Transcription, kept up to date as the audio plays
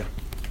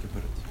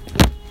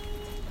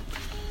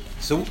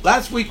So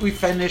last week we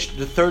finished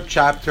the third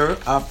chapter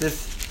of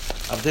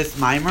this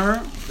mimer,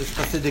 this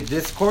Hasidic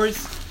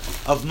discourse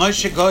of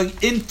Moshe going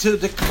into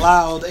the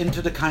cloud,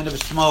 into the kind of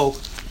smoke,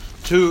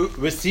 to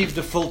receive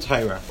the full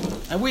Torah.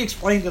 And we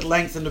explained at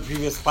length in the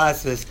previous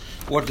classes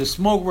what the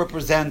smoke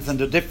represents and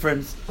the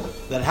difference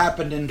that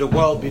happened in the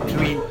world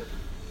between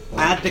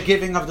at the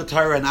giving of the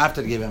Torah and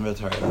after the giving of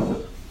the Torah.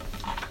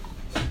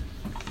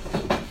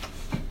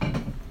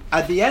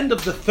 At the end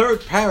of the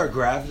third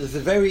paragraph, there's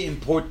a very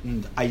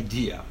important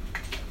idea.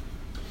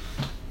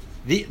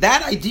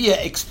 That idea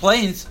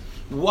explains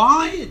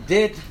why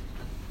did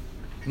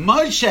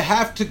Moshe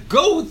have to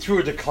go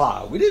through the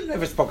cloud. We didn't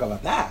ever spoke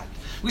about that.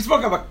 We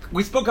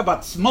spoke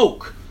about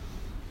smoke.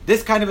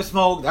 This kind of a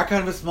smoke, that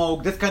kind of a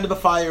smoke, this kind of a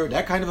fire,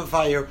 that kind of a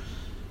fire.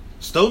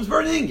 Stones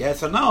burning,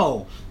 yes or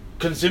no?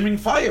 Consuming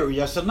fire,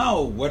 yes or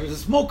no? Where did the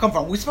smoke come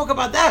from? We spoke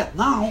about that.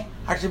 Now,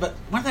 actually, but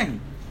one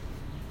thing.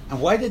 And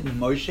why did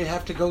Moshe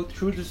have to go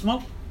through the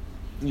smoke?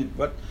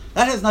 But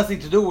that has nothing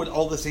to do with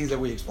all the things that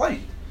we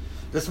explained.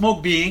 The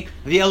smoke being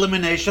the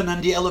elimination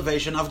and the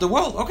elevation of the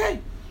world. Okay.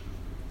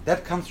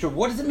 That comes through.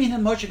 What does it mean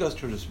that Moshe goes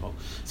through the smoke?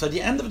 So at the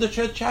end of the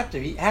third chapter,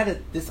 he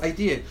added this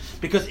idea.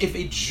 Because if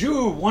a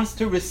Jew wants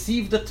to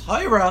receive the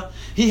Torah,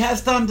 he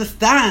has to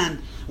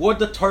understand what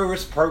the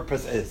Torah's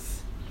purpose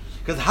is.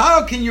 Because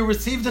how can you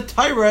receive the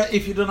Torah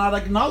if you do not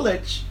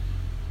acknowledge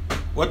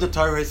what the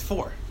Torah is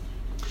for?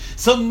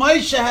 So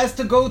Moshe has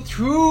to go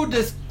through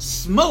this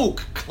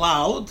smoke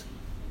cloud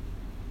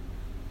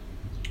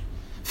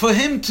for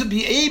him to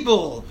be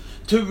able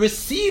to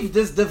receive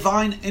this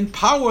divine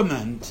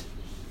empowerment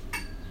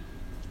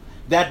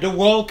that the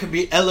world can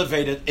be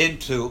elevated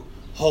into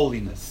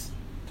holiness.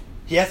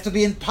 He has to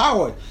be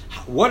empowered.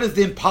 What is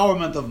the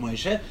empowerment of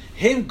Moshe?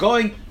 Him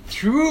going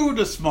through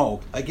the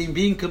smoke, like him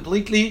being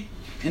completely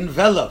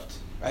enveloped,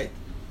 right?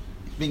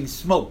 Being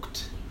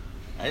smoked,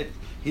 right?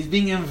 He's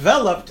being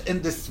enveloped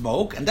in the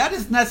smoke, and that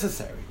is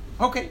necessary.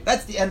 Okay,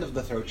 that's the end of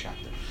the third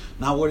chapter.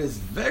 Now, what is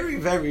very,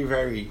 very,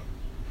 very,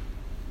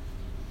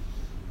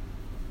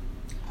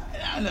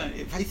 I don't know,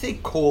 if I say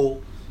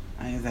cool,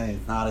 I say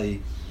it's not a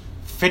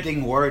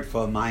fitting word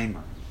for a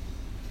mimer.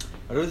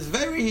 But it was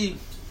very,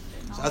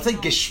 I'll say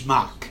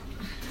geschmack.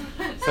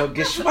 So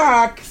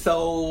geschmack,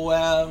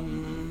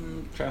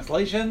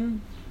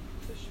 translation?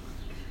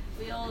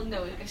 We all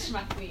know what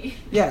geschmack means.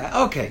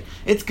 Yeah, okay.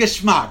 It's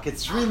geschmack.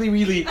 It's really,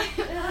 really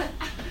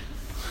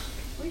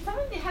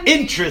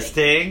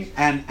interesting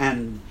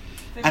and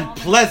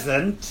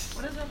pleasant.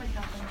 What does Rabbi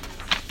Kaplan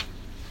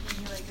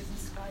is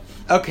describing?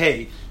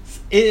 Okay,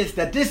 is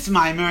that this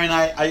mimer, and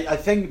I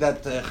think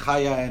that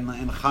Chaya and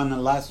Chana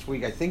last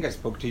week, I think I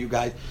spoke to you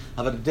guys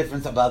about the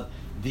difference about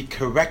the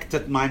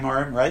corrected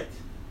mimer, right?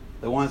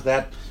 The ones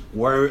that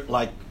were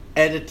like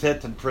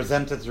edited and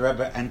presented to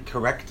Rebbe and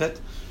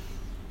corrected.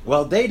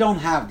 Well, they don't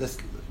have this.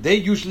 They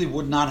usually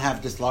would not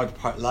have this last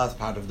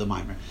part of the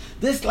mimer.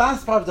 This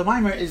last part of the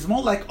mimer is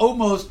more like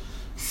almost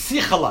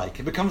sicha-like.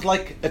 It becomes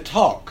like a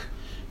talk,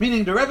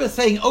 meaning the Rebbe is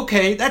saying,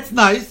 "Okay, that's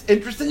nice,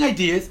 interesting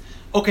ideas.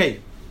 Okay,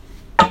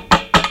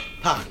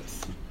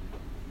 tachlis.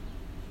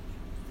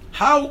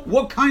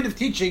 What kind of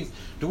teachings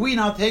do we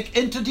now take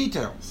into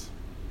details?"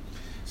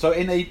 So,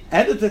 in a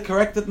edited,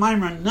 corrected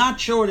mimer, not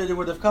sure that it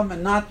would have come,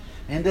 and not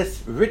in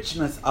this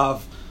richness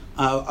of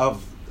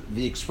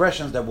the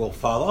expressions that will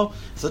follow.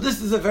 So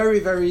this is a very,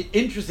 very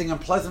interesting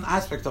and pleasant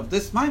aspect of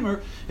this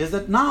mimer, is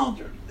that now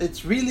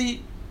it's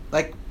really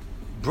like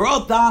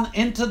brought down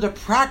into the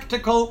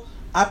practical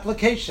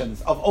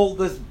applications of all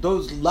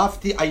those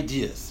lofty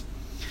ideas.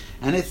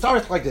 And it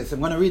starts like this. I'm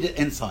going to read it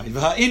inside.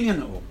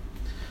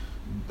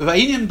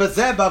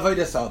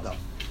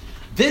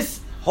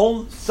 This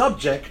whole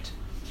subject,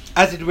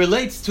 as it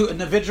relates to an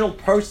individual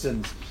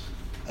person's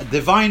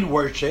divine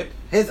worship,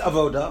 his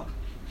avodah,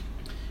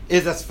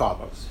 is as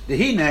follows.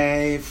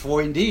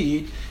 For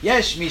indeed,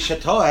 yesh mi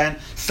shetohen,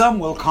 some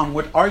will come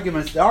with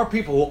arguments. There are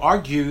people who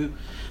argue,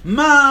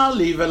 why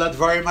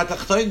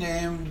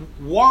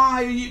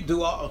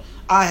do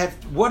I have,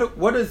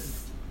 what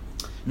is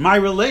my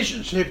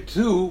relationship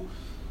to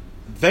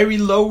very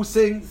low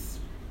things?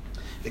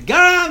 Even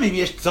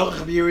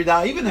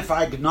if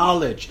I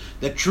acknowledge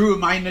that true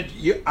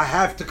Mayanot, I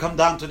have to come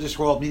down to this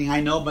world, meaning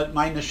I know that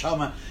my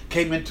neshama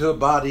came into a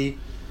body,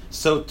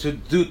 so to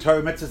do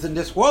Torah mitzvahs in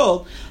this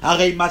world,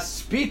 it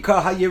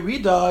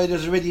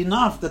is already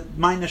enough that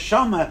my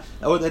neshama,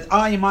 or that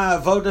I, my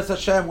avodas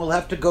Hashem, will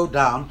have to go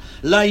down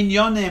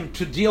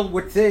to deal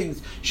with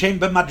things things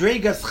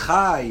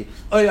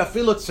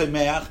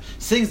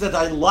that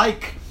I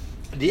like,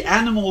 the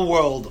animal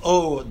world,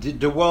 or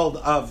the world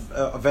of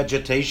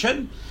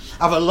vegetation.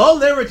 But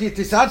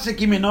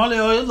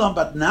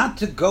not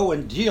to go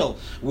and deal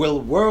with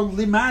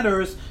worldly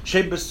matters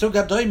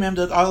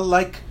that are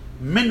like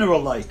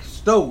mineral-like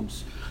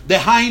stones. The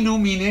hainu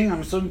meaning,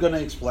 I'm soon going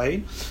to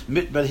explain,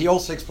 but he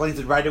also explains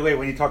it right away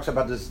when he talks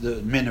about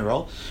the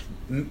mineral.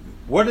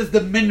 What is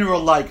the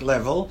mineral-like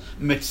level?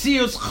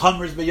 Metzius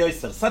chamers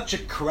beyoser, such a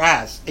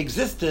crass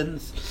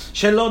existence,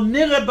 shelo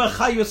nire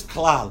b'chayus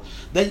klal,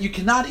 that you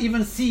cannot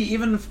even see,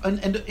 even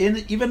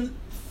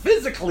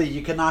physically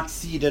you cannot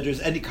see that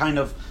there's any kind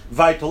of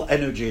vital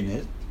energy in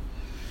it.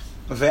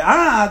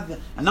 And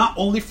not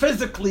only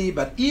physically,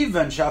 but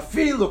even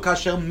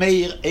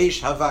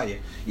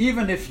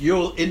even if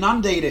you'll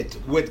inundate it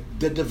with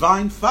the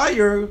divine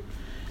fire,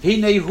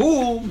 he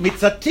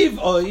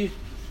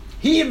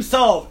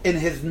himself, in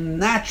his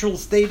natural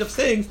state of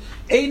things,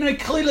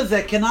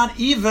 cannot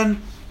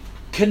even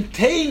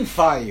contain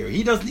fire.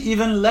 He doesn't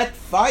even let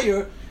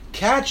fire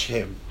catch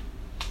him.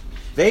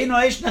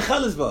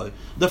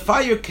 The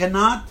fire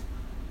cannot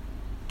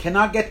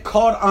get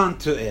caught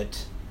onto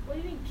it. What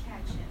do you mean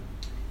catch him?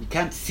 You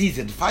can't seize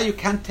it. Fire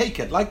can't take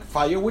it, like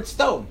fire with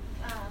stone.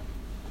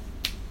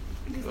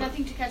 There's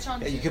nothing to catch on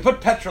to. You can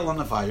put petrol on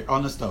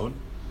a stone,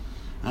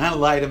 and then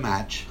light a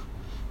match.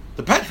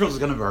 The petrol is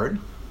going to burn.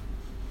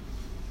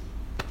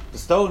 The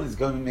stone is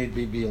going to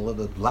maybe be a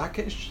little bit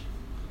blackish.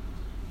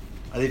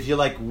 And if you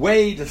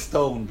weigh the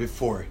stone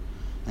before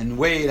and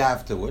weigh it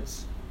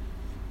afterwards,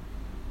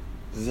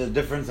 is there a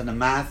difference in the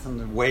mass and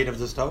the weight of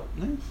the stone?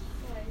 No?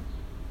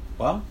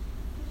 Well,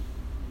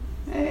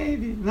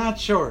 maybe, not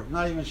sure,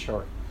 not even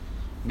sure.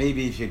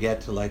 Maybe if you get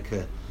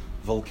to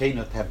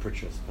volcano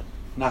temperatures, but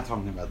not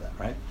talking about that,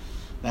 right?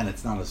 Then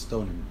it's not a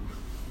stone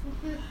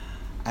anymore.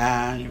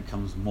 And it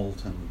becomes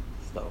molten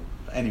stone.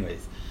 But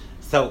anyways,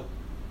 so,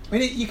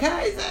 you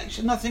guys,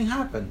 actually nothing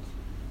happened.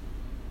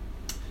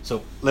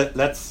 So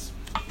let's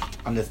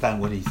understand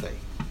what he's saying.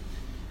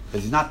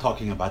 Because he's not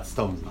talking about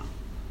stones now.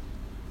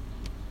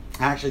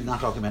 Actually, he's not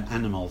talking about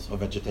animals or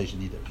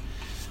vegetation either.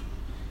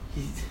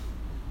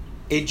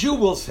 A Jew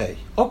will say,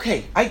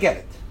 okay, I get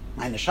it.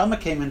 My neshama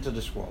came into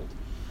this world.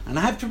 And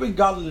I have to bring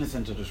godliness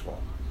into this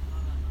world.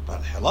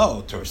 But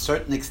hello, to a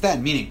certain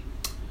extent, meaning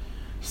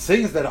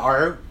things that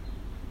are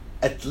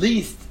at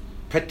least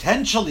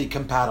potentially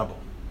compatible.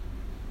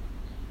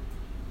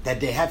 That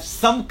they have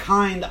some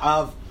kind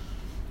of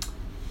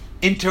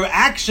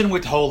interaction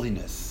with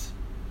holiness.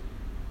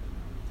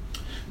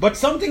 But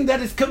something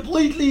that is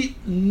completely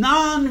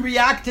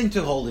non-reacting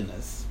to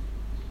holiness.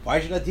 Why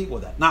should I deal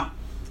with that? Now,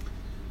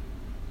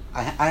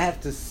 I have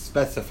to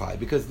specify,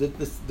 because the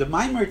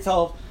Maimer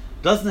itself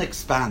doesn't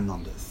expand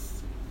on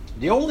this.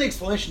 The only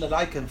explanation that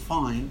I can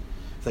find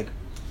is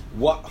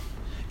what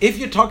if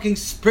you're talking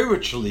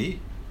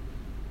spiritually,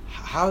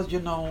 how do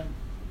you know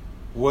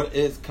what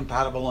is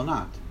compatible or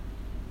not?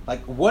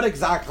 What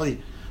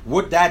exactly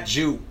would that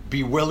Jew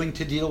be willing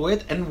to deal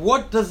with, and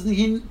what doesn't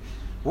he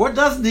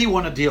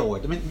want to deal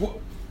with? I mean,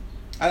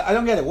 I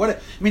don't get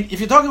it. If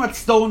you're talking about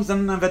stones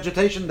and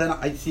vegetation, then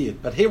I see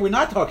it. But here we're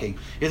not talking.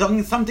 You're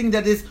talking something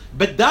that is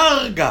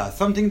bedarga,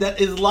 something that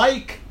is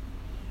like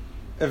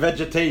a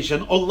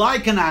vegetation, or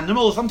like an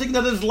animal, or something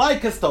that is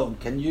like a stone.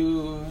 Can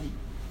you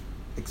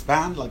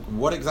expand?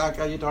 What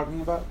exactly are you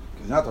talking about?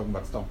 Because you're not talking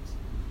about stones.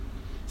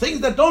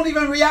 Things that don't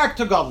even react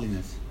to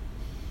godliness.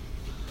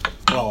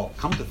 Well,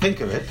 come to think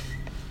of it,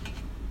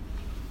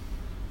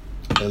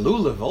 a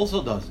lulav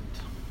also doesn't.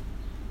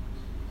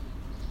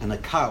 And a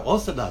cow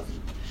also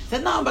doesn't. I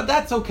said, no, but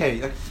that's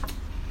okay.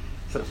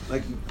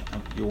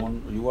 You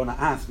want to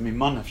ask me,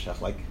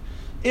 manavshach,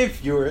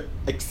 if you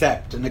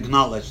accept and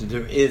acknowledge that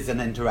there is an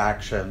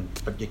interaction,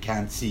 but you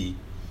can't see,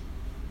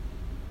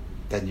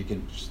 then you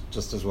can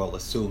just as well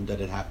assume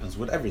that it happens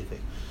with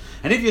everything.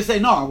 And if you say,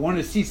 no, I want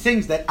to see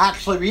things that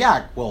actually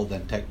react,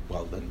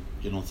 then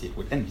you don't see it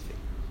with anything.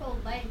 Well,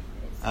 life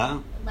is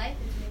an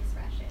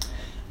expression.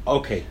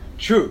 Okay,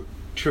 true.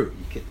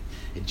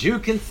 A Jew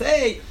can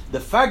say the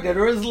fact that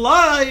there is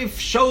life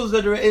shows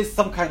that there is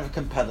some kind of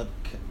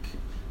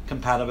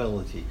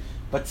compatibility.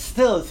 But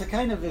still, it's a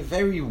kind of a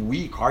very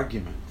weak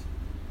argument.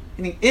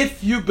 Meaning,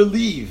 if you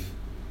believe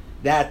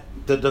that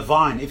the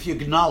divine, if you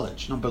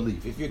acknowledge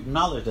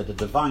that the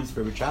divine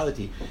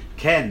spirituality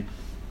can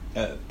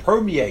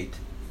permeate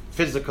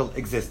physical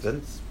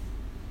existence,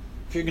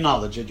 if you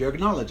acknowledge it, you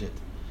acknowledge it.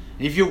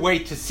 And if you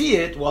wait to see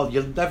it,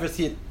 you'll never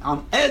see it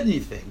on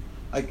anything.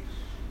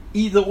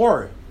 Either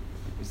or.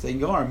 You're saying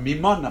you are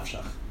mimon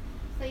nafshach.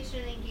 So you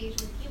shouldn't engage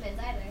with humans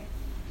either.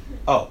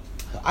 Oh,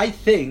 I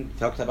think,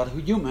 talked about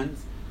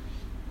humans,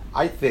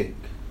 I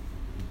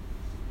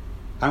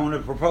want to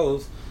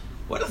propose,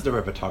 what is the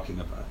Rebbe talking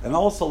about? And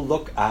also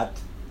look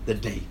at the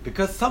date.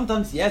 Because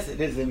sometimes, yes,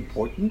 it is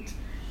important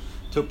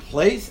to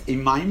place a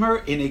mimer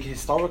in a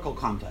historical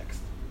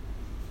context.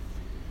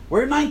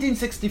 We're in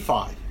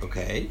 1965,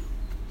 okay?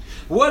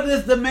 What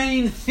is the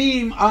main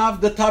theme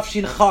of the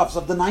Tafshin Chavs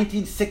of the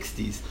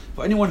 1960s?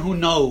 For anyone who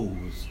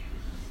knows,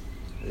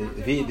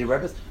 the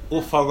Rebbe's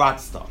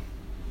Ufaratsta.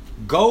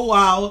 Go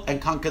out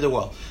and conquer the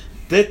world.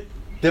 Did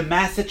the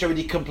message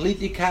already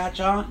completely catch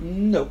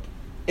on? Nope.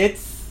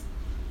 It's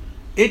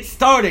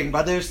starting,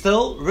 but there's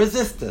still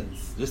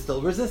resistance. There's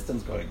still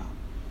resistance going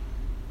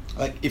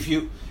on. If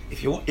you're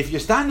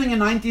standing in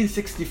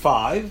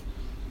 1965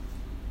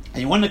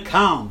 and you want to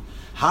count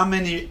how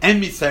many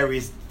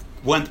emissaries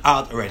went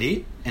out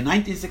already in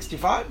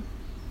 1965,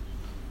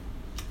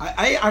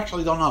 I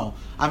actually don't know.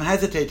 I'm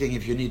hesitating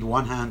if you need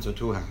one hand or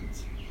two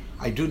hands.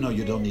 I do know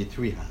you don't need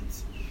three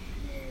hands.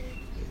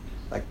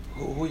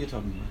 Who are you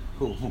talking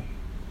about? Who?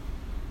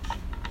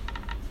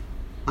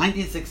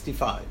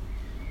 1965.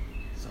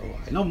 So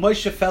I know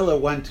Moshe Feller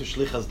went to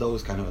Shlichas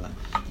those kind of thing.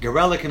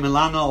 Gerelik in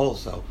Milano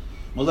also.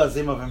 Mullah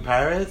Zimov in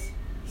Paris,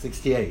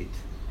 68.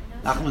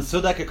 Nachman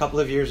Sudak a couple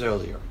of years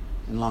earlier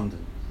in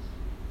London.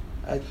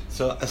 Right?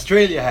 So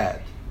Australia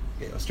had.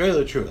 Okay,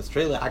 Australia, true.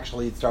 Australia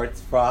actually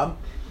starts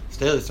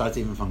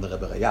even from the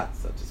Rebbe Rayat,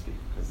 so to speak,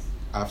 because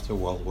after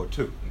World War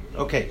II.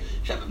 Okay,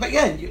 but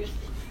again,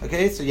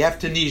 so you have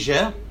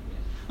Tunisia.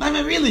 I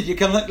mean, really, you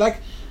can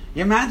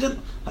you imagine,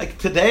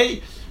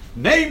 today,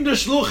 name the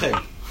shluchim.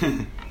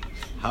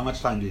 How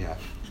much time do you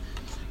have?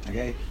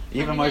 Okay,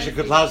 even Moshe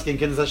Kutlowski and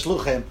Kinza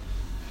Shluchim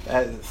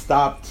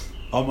stopped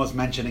almost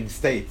mentioning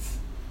states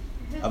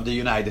of the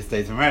United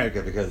States of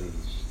America because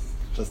it's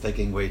just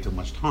taking way too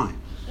much time.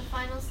 The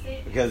final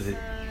state. Because 2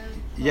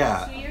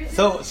 years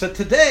so ago? so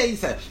today,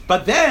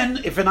 but then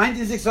if in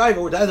 1965 I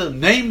would either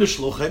name the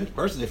shluchim,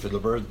 person if the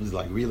bird was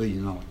really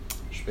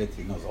spit,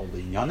 he knows all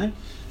the inyanim.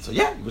 So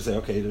yeah, you would say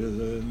okay,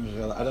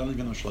 I don't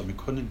even know shluchim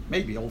couldn't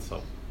maybe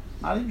also,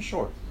 not even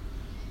sure,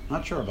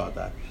 not sure about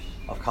that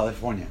of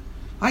California.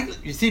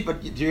 You see,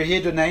 but do you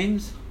hear the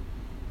names?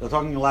 They're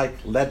talking like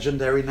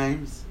legendary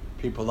names.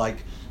 People like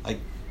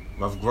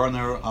Rav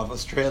Gruner of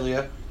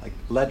Australia, like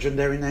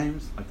legendary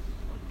names, like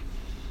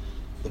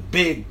the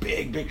big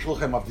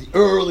shluchim of the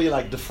early,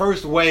 the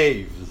first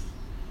waves.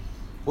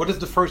 What is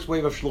the first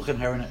wave of shluchim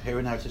here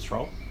in Eretz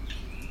Yisrael?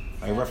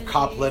 Rav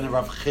Kaplan and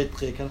Rav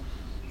Chitrik,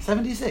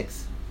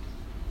 76.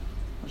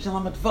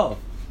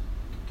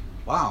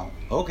 Wow.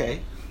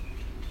 Okay.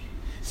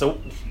 So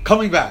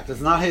coming back, this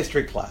is not a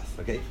history class,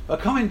 okay? But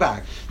coming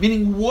back,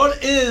 meaning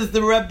what is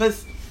the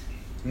Rebbe's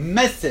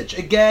message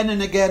again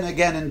and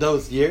again in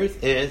those years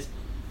is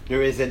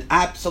there is an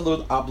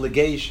absolute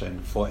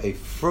obligation for a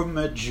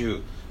frumah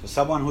Jew, for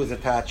someone who is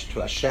attached to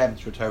Hashem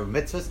through Torah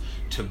mitzvahs,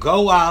 to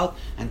go out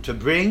and to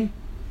bring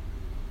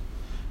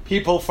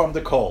people from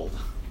the cold.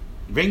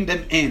 Bring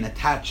them in,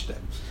 attach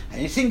them.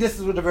 And you think this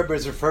is what the Rebbe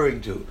is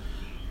referring to.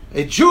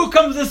 A Jew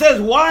comes and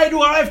says, why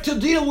do I have to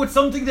deal with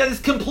something that is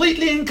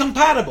completely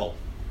incompatible?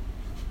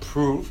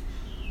 Prove.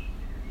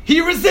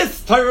 He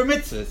resists Torah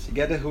mitzvahs. You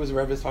get it? Who the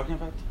Rebbe is talking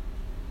about?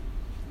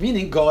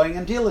 Meaning going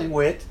and dealing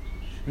with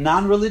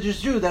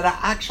non-religious Jews that are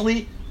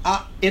actually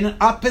in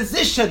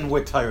opposition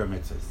with Torah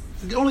mitzvahs.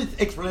 It's the only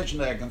explanation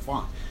that I can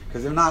find.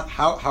 Because if not,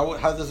 how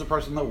does a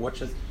person know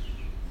which is...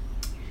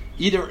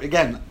 Either,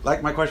 again,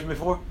 like my question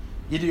before,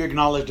 either you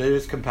acknowledge there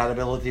is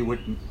compatibility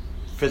with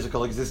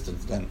physical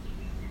existence, then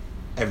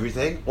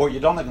everything, or you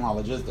don't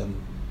acknowledge it, then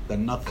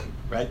nothing,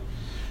 right?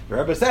 The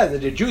Rebbe says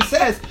that the Jew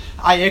says,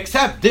 I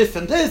accept this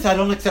and this, I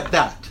don't accept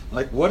that.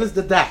 What is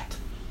the that?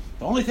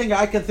 The only thing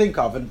I can think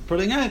of and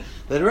putting in that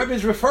the Rebbe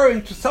is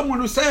referring to someone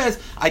who says,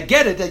 I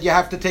get it that you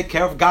have to take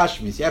care of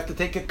Gashmis, you have to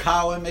take a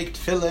cow and make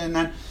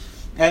tefillin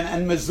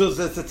and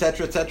mezuzahs,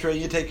 etc.,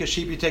 you take a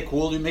sheep, you take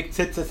wool, you make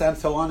tzitzis, and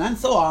so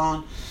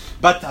on.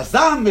 But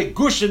Azam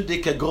megushin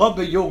dike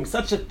grobe jung,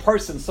 such a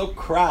person so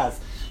crass,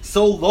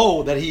 so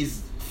low that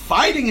he's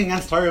fighting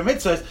against Torah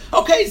mitzvahs.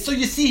 Okay, so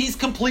you see,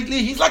 he's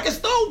like a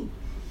stone.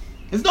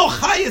 There's no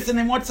chayas in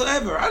him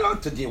whatsoever. I don't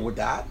have to deal with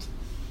that.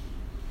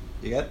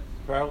 You get it?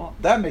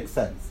 That makes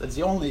sense. That's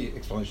the only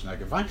explanation I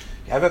can find.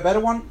 You have a better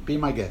one? Be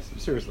my guest.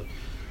 Seriously.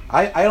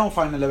 I don't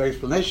find another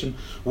explanation.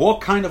 What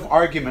kind of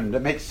argument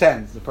that makes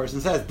sense? The person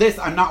says, this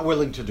I'm not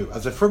willing to do.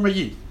 As a firma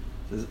yid.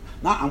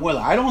 Not I'm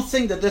willing. I don't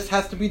think that this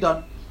has to be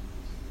done.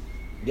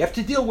 You have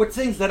to deal with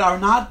things that are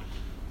not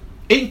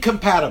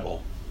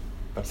incompatible.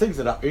 But things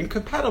that are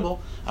incompatible,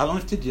 I don't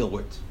have to deal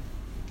with.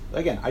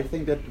 Again, I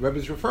think that the Rebbe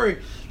is referring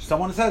to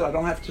someone who says, I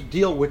don't have to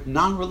deal with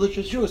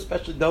non-religious Jews,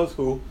 especially those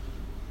who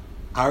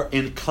are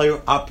in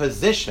clear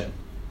opposition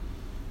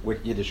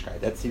with Yiddishkeit.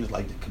 That seems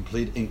like the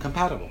complete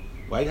incompatible.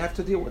 Why do you have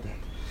to deal with that?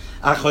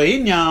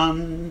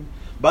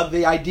 But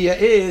the idea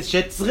is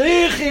that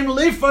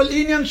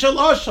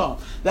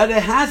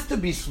it has to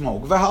be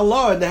smoke,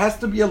 and there has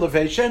to be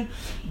elevation,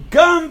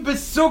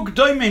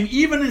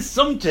 even in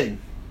something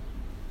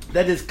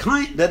that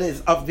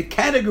is of the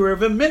category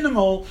of a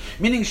minimal,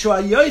 meaning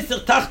that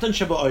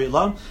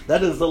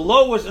is the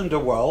lowest in the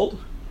world.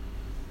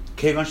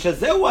 I'm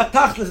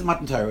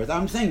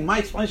saying my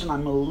explanation,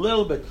 I'm a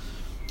little bit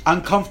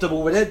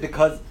uncomfortable with it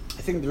because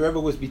I think the Rebbe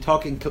would be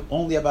talking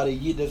only about a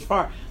Yid as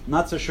far.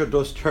 Not so sure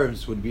those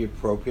terms would be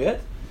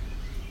appropriate.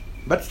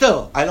 But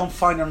still, I don't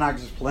find an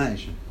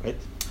explanation, right?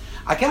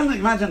 I can't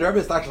imagine the Rebbe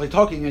is actually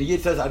talking and a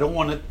Yid says, I don't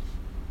want to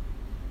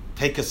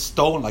take a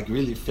stone,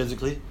 really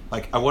physically.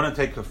 I want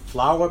to take a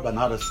flower, but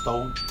not a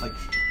stone.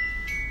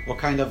 What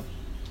kind of...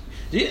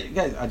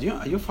 Guys,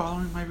 are you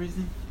following my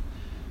reasoning?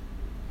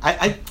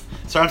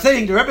 So I'm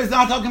saying the Rebbe is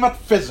not talking about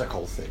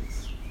physical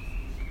things.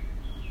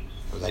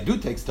 Because I do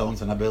take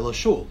stones and I build a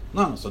shul.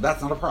 No, so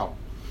that's not a problem.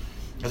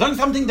 It's talking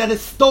something that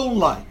is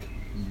stone-like.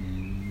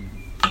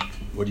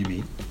 What do you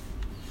mean?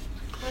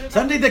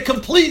 Something that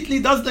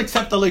completely doesn't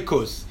accept the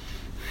likus.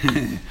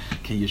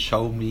 Can you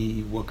show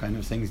me what kind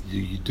of things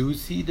do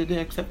see that they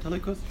accept the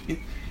likus?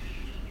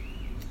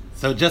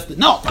 So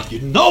but you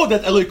know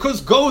that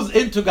elikus goes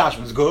into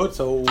Gashmas. Good.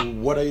 So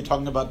what are you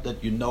talking about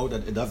that you know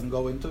that it doesn't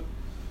go into?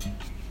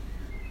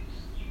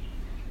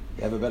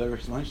 You have a better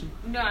explanation?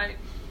 No,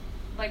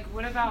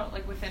 what about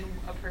within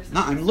a person?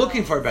 No, I'm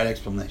looking for a better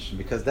explanation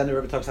because then the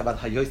Rebbe talks about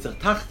hayoser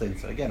tachtin.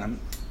 So again, I'm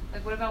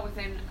what about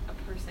within a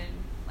person,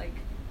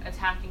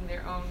 attacking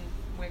their own?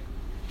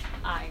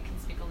 I can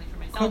speak only for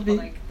myself,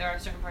 but there are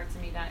certain parts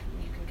of me that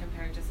you can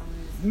compare to someone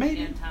who's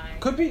maybe anti.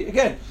 Could be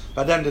again,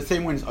 but then the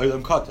same one is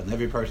olam katan.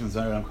 Every person is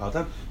olam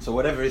katan. So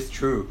whatever is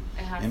true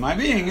in my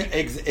being,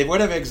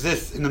 whatever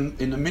exists in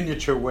a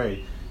miniature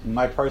way in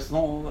my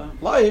personal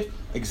life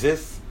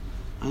exists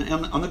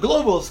on a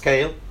global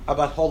scale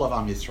about whole of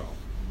Am Yisrael.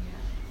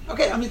 Yeah.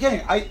 Okay, I'm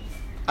kidding.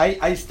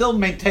 I still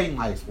maintain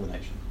my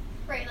explanation.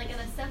 Right, in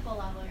a simple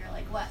level, you're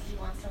what? He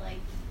wants to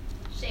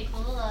shake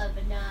lulav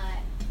but not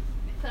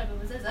put up a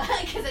mezuzah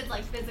because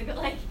it's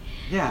physical.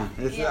 Yeah,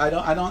 I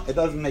don't. It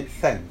doesn't make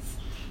sense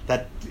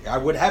that I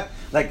would have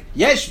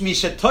yesh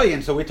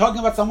mishatoyin. So we're talking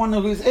about someone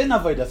who's in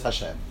avodas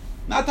Hashem,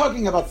 not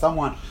talking about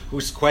someone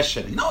who's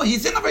questioning. No,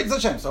 he's in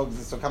avodas Hashem. So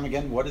come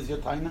again. What is your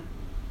taina?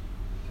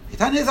 The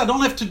taina is I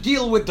don't have to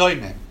deal with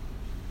doimim.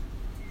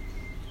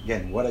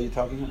 Again, what are you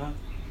talking about?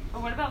 Or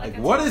what about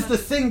what is the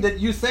thing that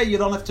you say you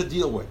don't have to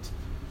deal with?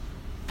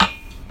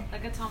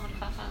 Like a Talmud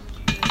Chacham.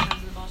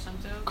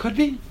 Could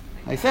be.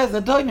 I says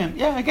the doimim.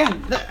 Yeah,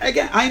 again,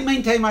 I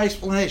maintain my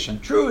explanation.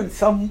 True, in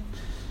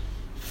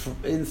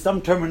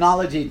some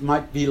terminology, it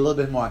might be a little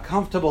bit more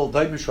comfortable.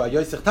 Maybe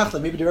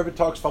the Rebbe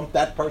talks from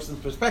that person's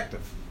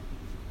perspective.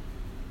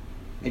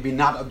 Maybe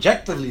not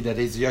objectively that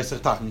he's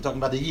Yosef Tachlim. You're talking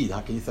about the Yid.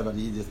 How can you say about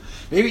the Yid?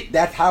 Maybe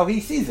that's how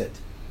he sees it.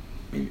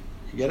 Maybe,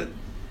 you get it?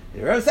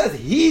 The Rebbe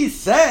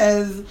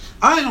says,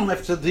 I don't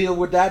have to deal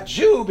with that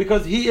Jew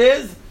because he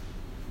is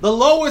the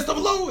lowest of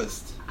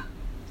lowest.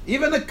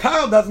 Even a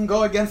cow doesn't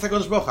go against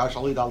HaKadosh Baruch Hu.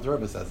 Actually, the Alter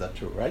Rebbe says that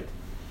too, right?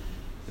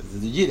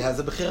 Because the Yid has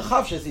a Bechir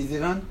Chavshes,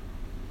 even.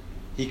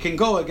 He can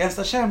go against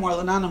Hashem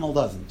while an animal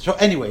doesn't. So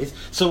anyways,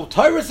 so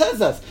Torah says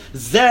this.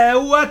 Zeu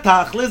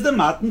atachlis the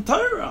matan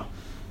Torah.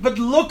 But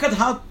look at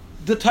how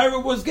the Torah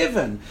was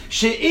given.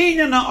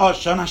 She'inyan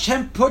ha'oshan,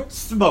 Hashem put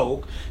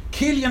smoke.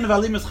 Kilyan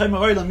v'alim eschem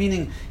ha'olam,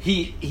 meaning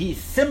he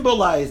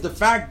symbolized the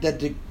fact that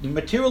the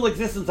material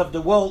existence of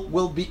the world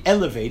will be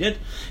elevated.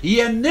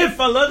 Yenif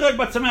alorek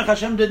b'tzamech,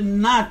 Hashem did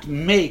not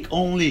make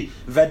only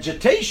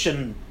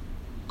vegetation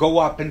go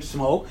up in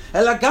smoke.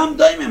 Elagam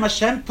daimim,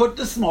 Hashem put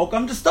the smoke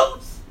on the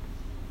stones.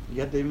 You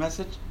get the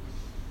message?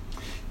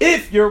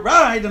 If you're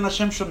right, then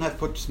Hashem shouldn't have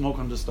put smoke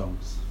on the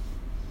stones.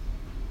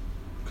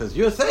 Because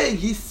you're saying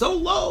he's so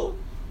low.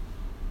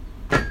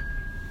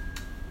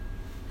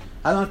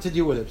 I don't have to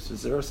deal with it. So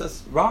Zero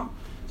says, wrong.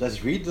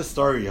 Just read the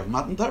story of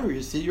Matan Torah.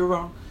 You see you're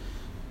wrong.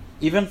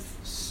 Even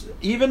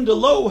the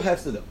low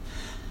has to do.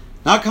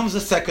 Now comes the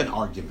second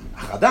argument.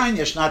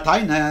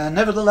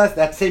 Nevertheless,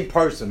 that same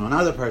person or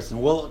another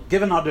person will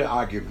give another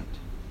argument.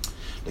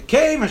 If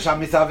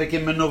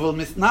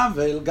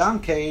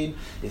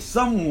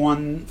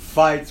someone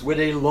fights with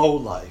a low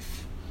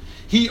life,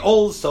 he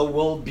also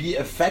will be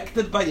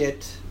affected by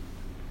it.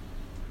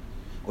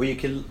 Or you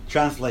can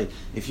translate,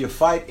 if you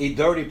fight a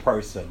dirty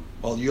person,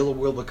 well, you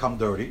will become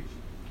dirty,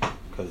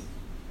 because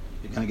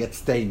you're going to get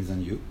stains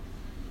on you.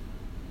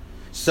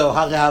 So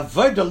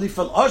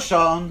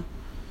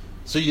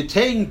you're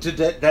saying to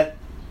that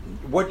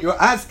what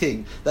you're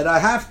asking, that I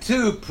have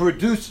to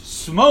produce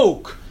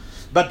smoke,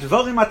 but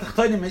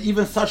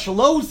even such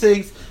low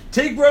things,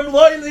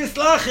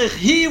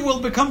 he will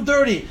become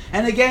dirty.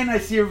 And again, I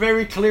see a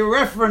very clear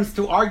reference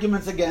to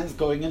arguments against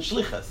going in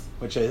shlichus,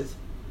 which is,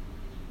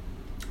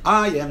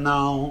 I am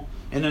now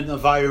in an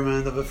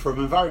environment of a firm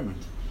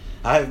environment.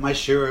 I have my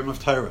shiurim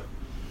of Torah.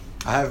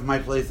 I have my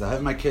place. I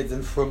have my kids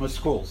in firm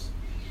schools,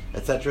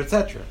 etc.,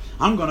 etc.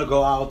 I'm going to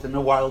go out in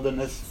the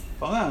wilderness.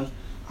 I'm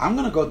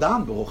going to go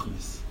down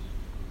beruchnis,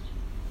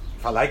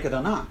 if I like it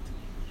or not.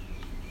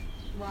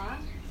 Why?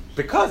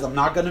 Because I'm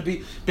not going to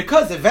be.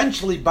 Because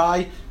eventually,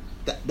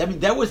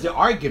 that was the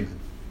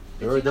argument.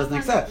 The word doesn't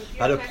accept.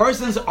 But a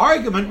person's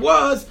argument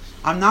was,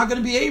 I'm not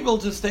going to be able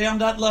to stay on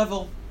that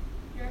level.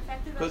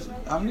 Because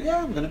I'm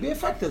going to be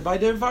affected by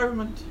the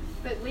environment.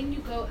 But when you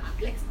go,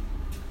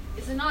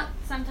 is it not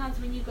sometimes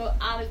when you go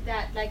out of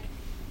that,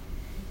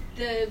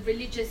 the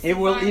religious? It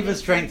will even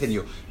strengthen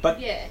you. But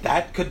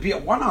that could be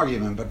one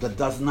argument, but that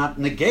does not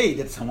negate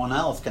that someone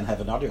else can have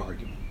another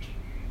argument.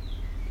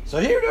 So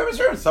here there is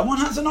someone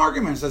has an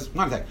argument, says,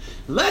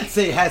 let's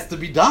say it has to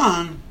be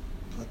done.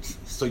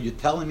 So you're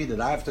telling me that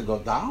I have to go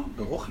down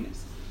the ruchnis?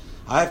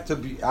 I have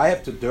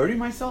to dirty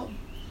myself?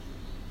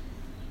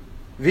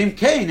 Vim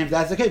Kain, if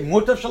that's the case,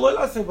 mutav shaloi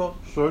lasebo.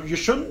 So you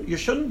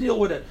shouldn't deal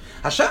with it.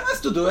 Hashem has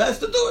to do it.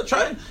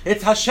 Try.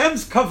 It's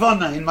Hashem's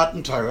kavana in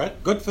Matan Torah.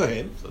 Good for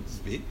him, so to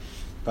speak.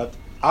 But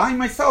I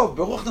myself,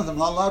 beruchnas, I'm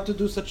not allowed to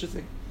do such a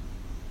thing.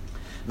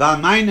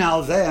 And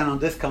on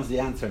this comes the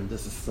answer, and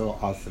this is so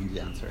awesome, the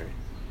answer.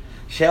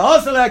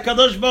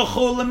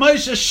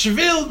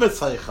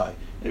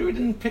 We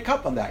didn't pick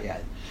up on that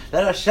yet.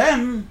 That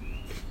Hashem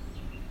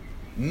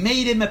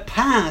made him a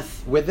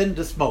path within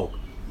the smoke.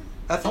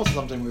 That's also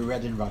something we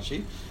read in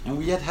Rashi, and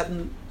we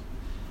didn't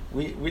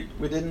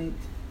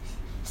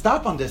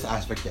stop on this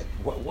aspect yet.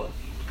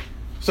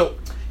 So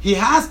he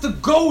has to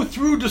go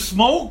through the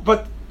smoke,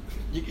 but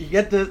you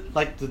get the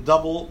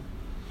double.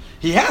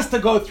 He has to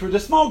go through the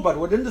smoke, but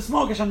within the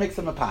smoke, Hashem makes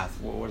him a path.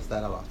 What's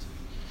that about?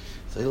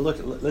 So you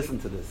listen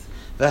to this.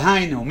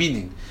 V'hainu,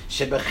 meaning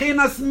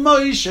shebechinas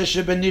Moshe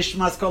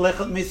shebenishmas kol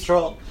echad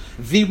Misrael.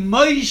 The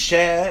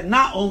Moshe,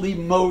 not only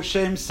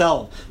Moshe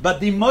himself, but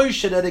the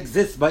Moshe that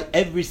exists by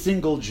every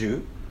single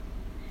Jew,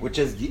 which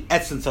is the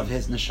essence of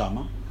his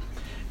neshama.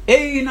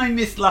 Einay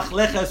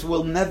mislachleches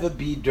will never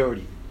be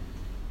dirty.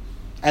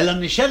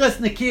 Elam nisheres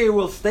nekir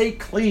will stay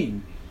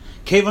clean.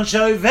 Kevan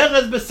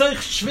she'overes b'soich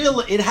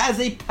shvil, it has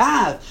a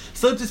path,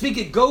 so to speak.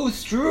 It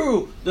goes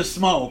through the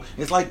smoke.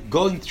 It's like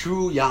going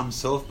through Yam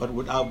Suf, but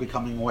without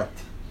becoming wet.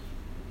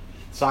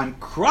 So I'm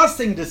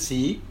crossing the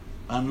sea,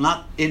 I'm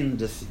not in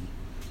the sea.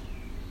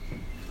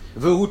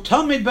 V'hu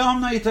tamid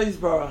b'amna yitayis.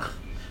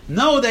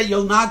 Know that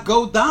you'll not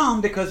go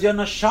down because your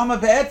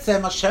neshama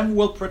be'etzem, Hashem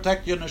will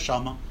protect your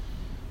neshama.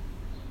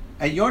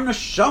 And your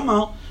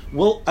neshama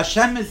will,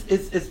 Hashem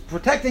is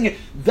protecting it.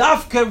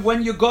 Dafka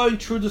when you're going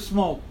through the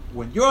smoke.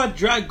 When you're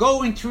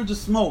going through the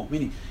smoke,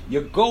 meaning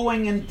you're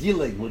going and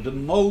dealing with the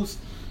most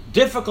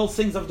difficult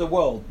things of the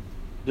world,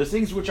 the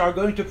things which are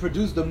going to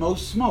produce the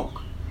most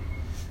smoke,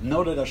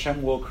 know that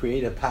Hashem will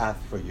create a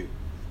path for you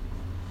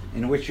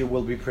in which you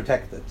will be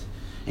protected.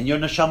 And your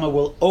neshama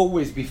will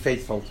always be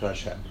faithful to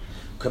Hashem.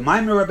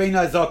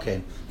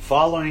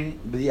 Following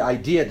the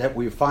idea that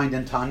we find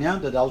in Tanya,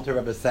 that the Alter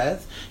Rebbe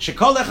says,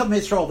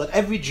 that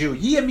every Jew,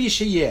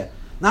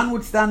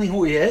 notwithstanding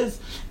who he is,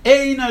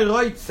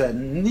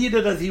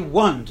 neither does he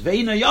want,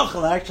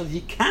 actually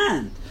he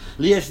can't,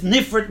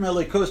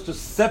 to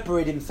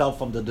separate himself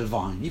from the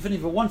divine, even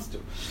if he wants to.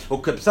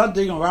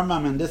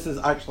 And this is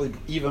actually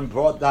even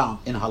brought down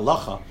in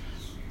Halacha,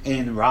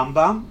 in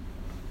Rambam,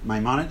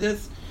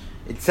 Maimonides.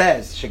 It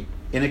says,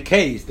 in a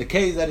case, the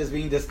case that is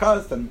being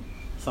discussed, and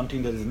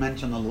something that is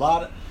mentioned a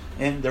lot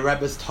in the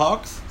Rebbe's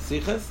talks,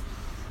 Sichas,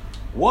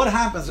 what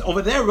happens,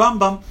 over there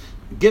Rambam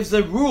gives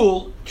a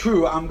rule,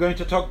 true, I'm going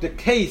to talk the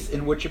case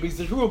in which it means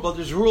this rule, but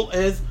this rule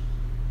is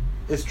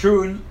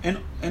true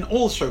in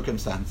all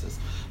circumstances.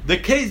 The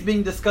case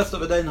being discussed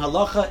over there in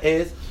Halacha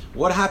is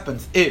what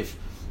happens if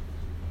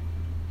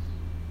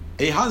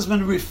a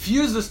husband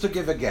refuses to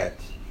give a get,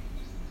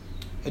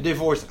 a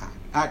divorce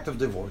act of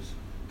divorce,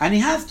 and he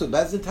has to.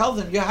 Bezdin tells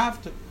him, you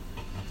have to.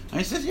 And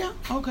he says, yeah,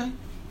 okay,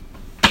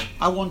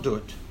 I won't do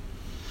it.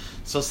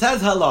 So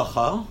says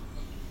Halacha,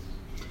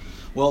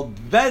 well,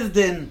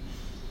 Bezdin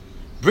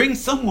brings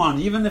someone,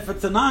 even if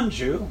it's a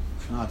non-Jew,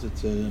 if not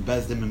it's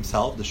Bezdin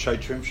himself, the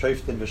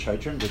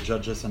Shoftim, the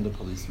judges and the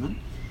policemen,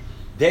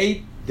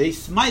 they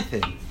smite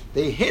him,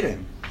 they hit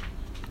him,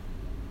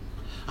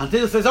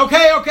 until he says,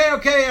 okay,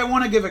 I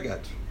want to give a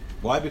get.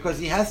 Why? Because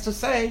he has to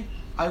say,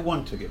 I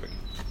want to give a get.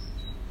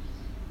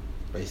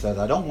 But he says,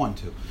 I don't want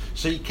to.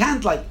 So you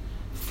can't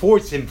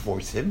force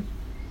him.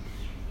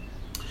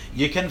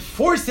 You can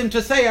force him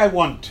to say, I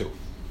want to.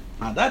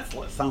 Now that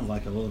sounds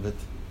like a little bit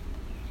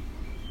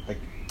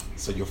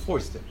so you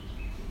forced him.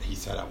 He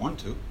said, I want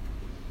to.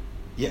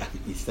 Yeah,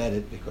 he said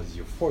it because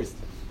you forced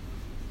him.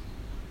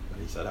 But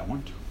he said, I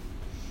want to.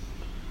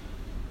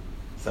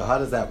 So how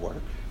does that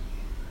work?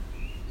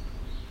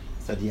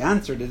 So the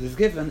answer that is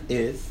given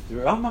is, the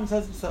Rambam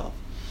says himself,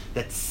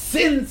 that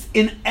since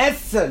in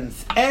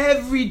essence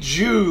every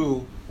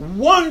Jew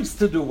wants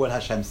to do what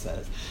Hashem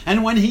says,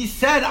 and when he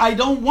said, I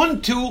don't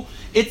want to,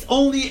 it's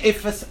only a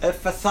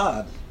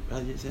facade. How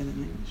do you say it in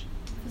English?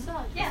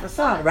 Facade, yeah.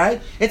 Facade,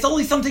 right? It's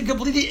only something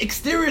completely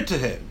exterior to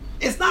him.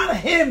 It's not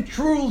him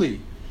truly.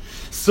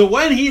 So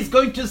when he's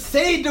going to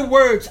say the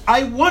words,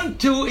 I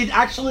want to, it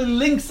actually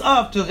links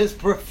up to his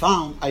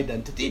profound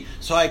identity,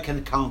 so I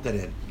can count it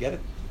in. Get it?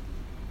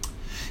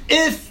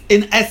 If,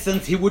 in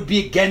essence, he would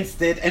be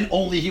against it and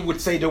only he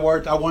would say the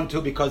word, I want to,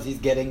 because he's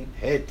getting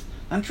hit,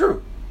 then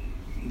true.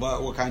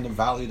 Well, what kind of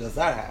value does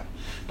that have?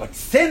 But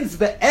since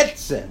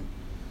Be'etzem,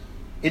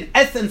 in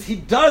essence, he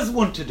does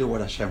want to do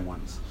what Hashem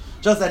wants,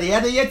 just that he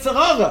had a Yetzer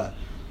Hara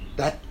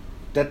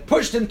that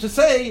pushed him to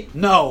say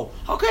no.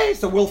 Okay,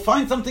 so we'll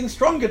find something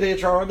stronger, the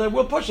Yetzer Hara, that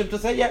will push him to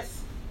say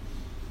yes.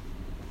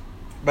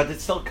 But it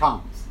still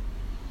counts.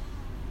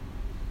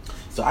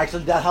 So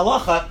actually that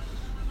halacha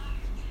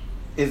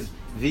is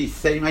the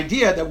same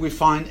idea that we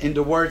find in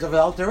the words of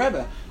the Alter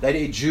Rebbe, that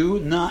a Jew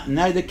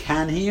neither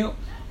can he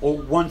or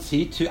wants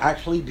he to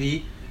actually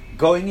be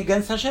going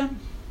against Hashem.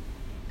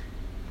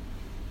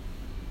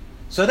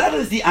 So that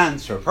is the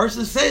answer. A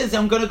person says,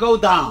 I'm going to go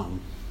down.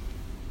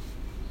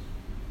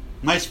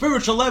 My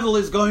spiritual level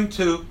is going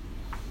to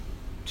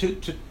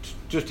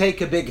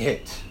take a big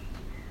hit.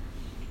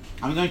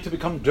 I'm going to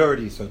become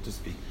dirty, so to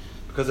speak,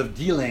 because of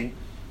dealing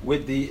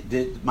with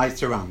my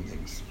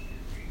surroundings.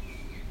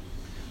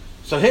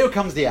 So here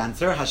comes the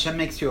answer. Hashem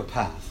makes you a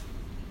path.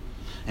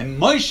 And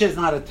Moshe is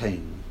not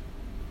attained.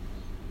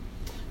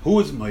 Who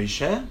is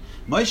Moshe?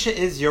 Moshe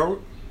is your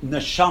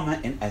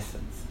neshama in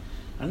essence.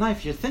 And now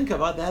if you think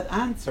about that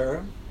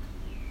answer,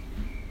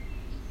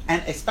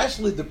 and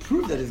especially the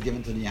proof that is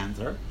given to the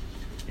answer,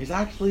 is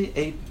actually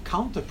a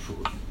counter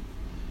proof.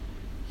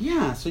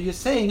 Yeah, so you're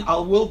saying I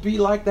will be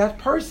like that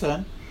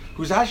person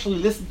who's actually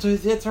listened to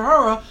his Yetzer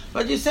Hara,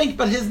 but you're saying,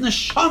 but his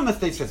neshama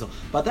stays faithful.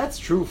 But that's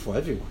true for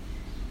everyone.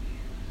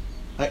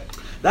 Like,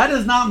 that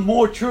is not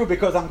more true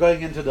because I'm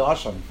going into the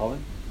ashram, you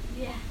following?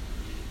 Yeah.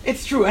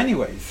 It's true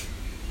anyways.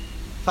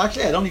 So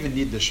actually, I don't even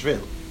need the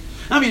shvil.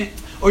 I mean,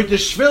 or the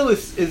shvil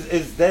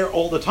is there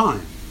all the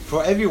time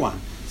for everyone.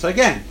 So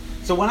again,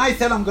 so when I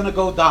said I'm going to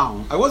go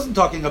down, I wasn't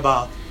talking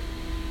about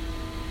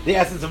the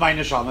essence of my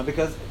neshama,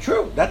 because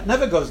true, that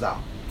never goes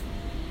down.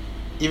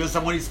 Even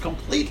someone who's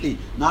completely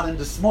not in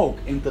the smoke,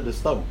 into the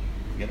stone.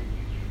 You know?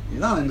 He's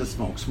not in the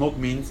smoke. Smoke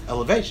means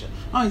elevation.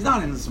 No, he's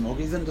not in the smoke,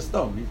 he's in the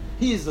stone.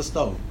 He is the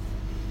stone.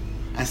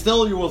 And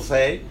still you will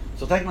say,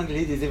 so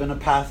technically there's even a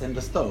path in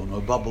the stone, or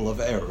a bubble of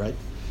air, right?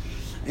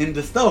 In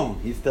the stone,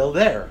 he's still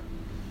there.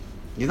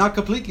 He's not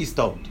completely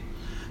stoned.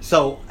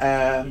 So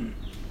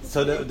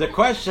the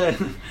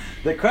question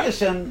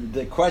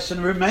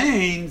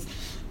remains,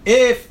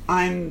 if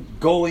I'm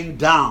going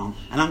down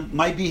and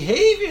my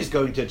behavior is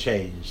going to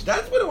change,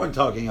 that's what I'm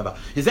talking about.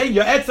 He's saying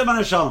you're etzem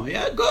anasham.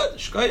 Yeah, good.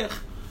 Shkoyach.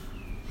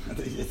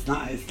 It's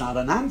not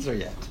an answer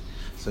yet.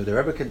 So the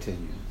Rebbe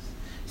continues.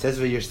 He says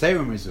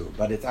v'yirseru mizu,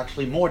 but it's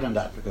actually more than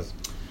that, because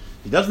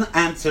he doesn't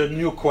answer a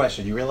new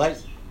question. You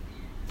realize?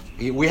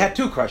 We had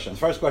two questions.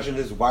 First question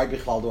is, why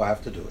bichlal do I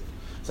have to do it?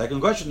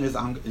 Second question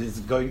is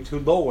going to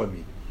lower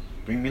me.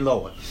 Bring me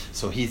lower.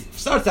 So he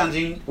starts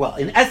answering, well,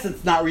 in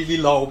essence, not really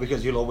low,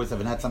 because you'll always have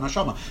an etz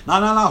neshama.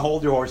 No,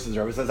 hold your horses.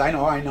 Rebbe says, I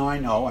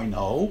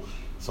know.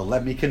 So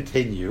let me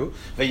continue.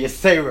 But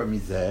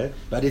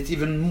it's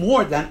even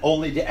more than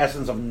only the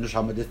essence of the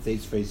neshama that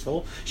stays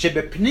faithful.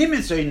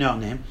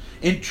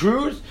 In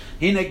truth,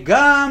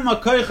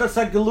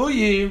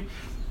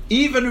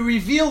 even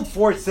revealed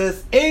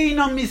forces,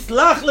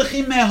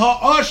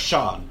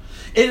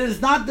 it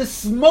is not the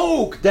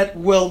smoke that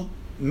will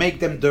make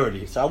them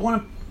dirty. So I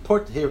want to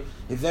put here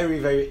a very,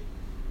 very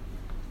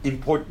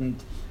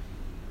important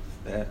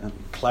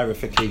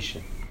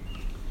clarification.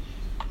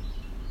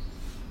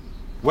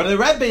 What the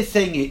Rebbe is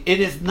saying, it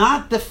is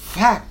not the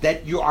fact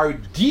that you are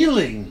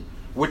dealing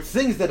with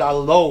things that are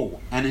low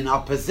and in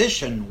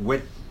opposition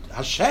with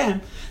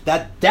Hashem,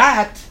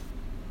 that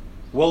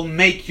will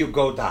make you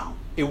go down.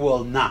 It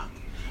will not.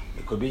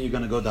 It could be you're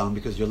going to go down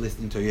because you're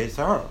listening to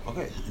Yetzer Hara.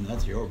 Okay, and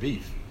that's your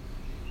beef.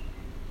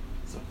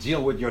 So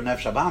deal with your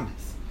nefesh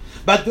habamis.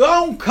 But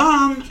don't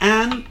come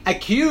and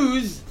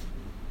accuse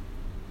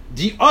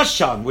the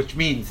Oshan, which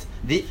means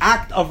the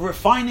act of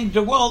refining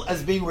the world,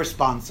 as being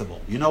responsible.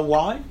 You know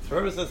why? The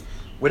Rebbe says,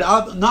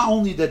 without, not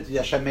only that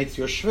Hashem makes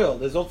your shvil,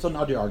 there's also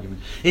another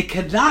argument. It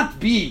cannot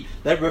be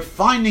that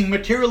refining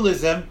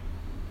materialism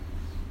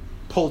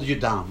pulled you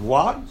down.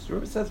 Why? The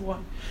Rebbe says why?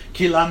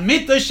 Ki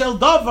lamita shel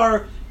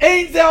davar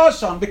ein ze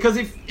Oshan, because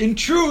if in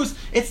truth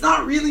it's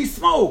not really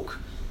smoke.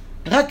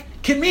 Like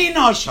kimin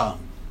Oshan.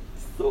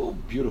 So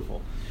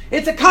beautiful.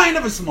 It's a kind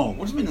of a smoke.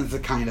 What do you mean it's a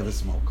kind of a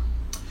smoke?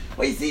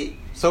 Well, you see,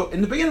 so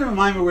in the beginning of the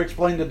Maimon we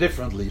explained it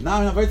differently.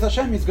 Now in Avodas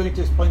Hashem he's going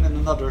to explain it in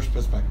another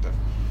perspective.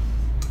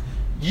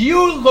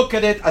 You look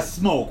at it as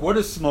smoke. What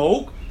is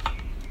smoke?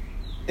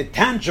 A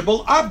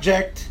tangible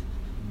object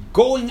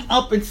going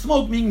up in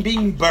smoke, meaning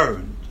being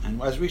burned.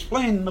 And as we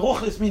explained,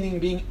 Ruchlis meaning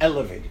being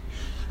elevated.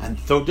 And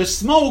so the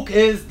smoke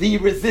is the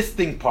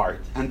resisting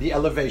part and the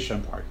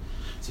elevation part.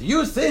 So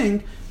you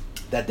think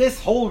that this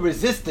whole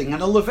resisting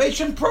and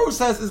elevation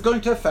process is going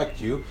to affect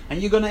you,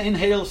 and you're going to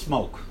inhale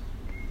smoke.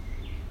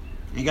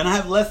 You're going to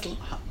have less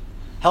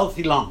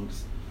healthy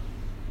lungs.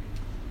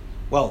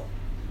 Well,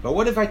 but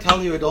what if I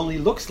tell you it only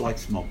looks like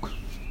smoke?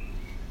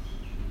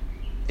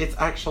 It's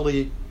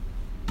actually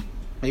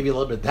maybe a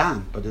little bit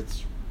damp, but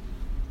it's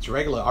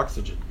regular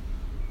oxygen.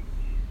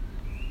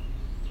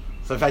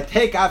 So if I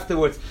take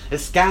afterwards a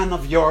scan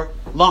of your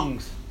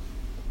lungs,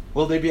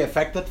 will they be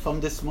affected from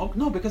this smoke?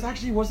 No, because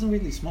actually it wasn't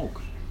really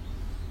smoke.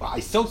 Well, I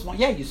so smoke.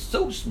 Yeah, you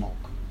so smoke.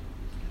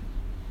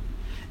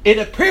 It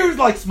appears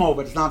like smoke,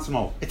 but it's not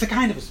smoke. It's a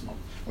kind of a smoke.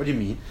 What do you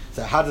mean?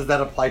 So how does that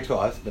apply to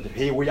us? But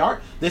here we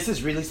are. This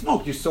is really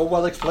smoke. You so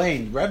well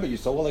explained, Rebbe. You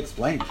so well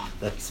explained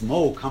that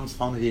smoke comes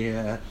from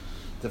the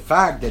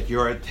fact that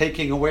you're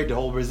taking away the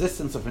whole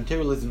resistance of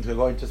materialism to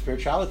go into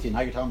spirituality. Now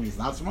you're telling me it's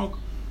not smoke,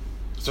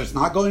 so it's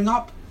not going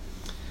up.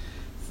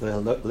 So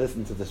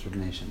listen to this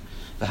explanation.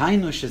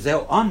 V'hainu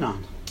shezeu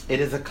anan. It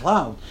is a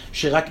cloud.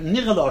 Shirak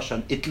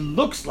nireloshan. It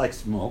looks like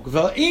smoke.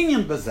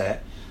 V'inyan bezeh.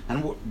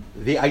 And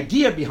the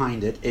idea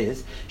behind it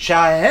is the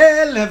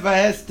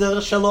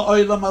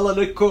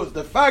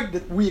fact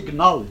that we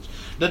acknowledge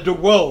that the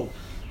world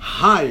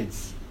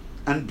hides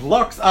and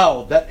blocks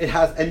out that it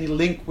has any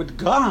link with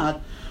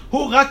God.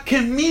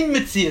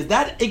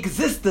 That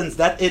existence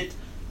that it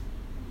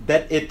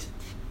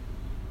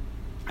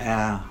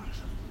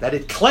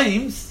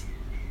claims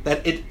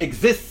that it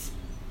exists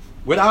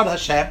without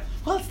Hashem.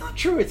 Well, it's not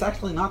true. It's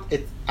actually not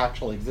its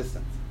actual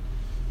existence.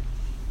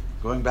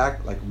 Going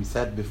back, like we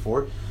said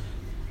before,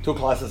 2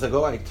 classes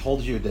ago, I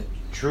told you that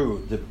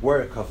true, the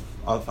work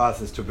of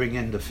us is to bring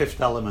in the fifth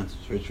element,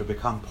 which will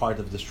become part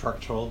of the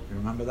structural. You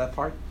remember that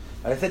part?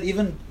 I said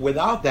even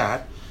without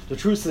that, the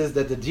truth is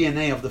that the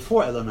DNA of the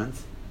 4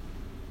 elements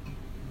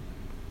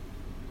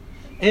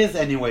is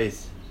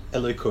anyways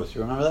Elokus.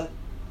 You remember that?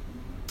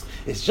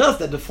 It's just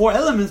that the 4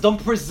 elements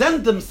don't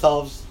present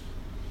themselves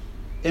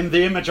in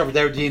the image of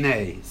their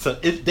DNA. So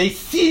if they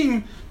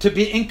seem to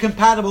be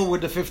incompatible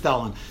with the 5th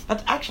element.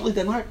 But actually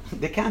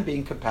they can't be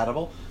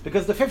incompatible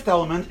because the 5th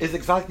element is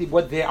exactly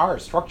what they are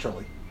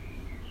structurally.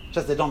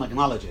 Just they don't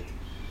acknowledge it.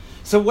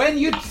 So when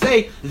you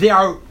say they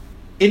are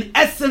in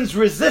essence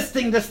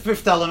resisting this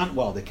 5th element,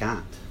 well, they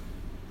can't.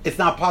 It's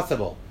not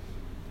possible.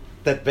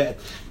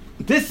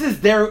 This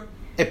is their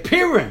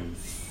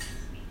appearance.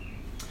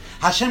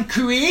 Hashem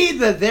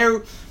created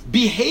their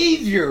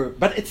behavior,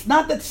 but it's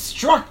not that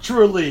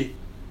structurally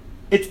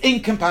it's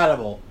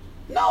incompatible.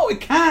 No,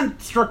 it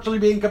can't structurally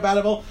be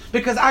incompatible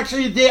because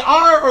actually they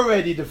are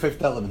already the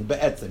 5th element,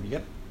 be'etzem, you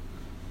get it?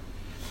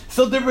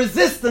 So the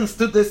resistance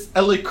to this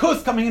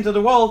elikus coming into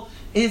the world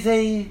it's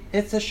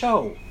a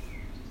show.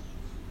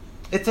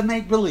 It's a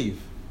make-believe.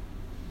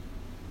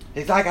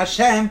 It's like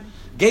Hashem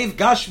gave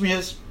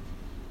Gashmias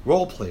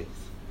role plays.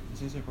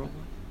 Is he role play?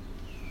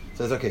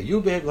 Says, okay, you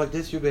behave like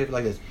this, you behave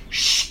like this.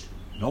 Shh!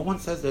 No one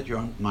says that you're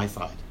on my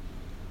side.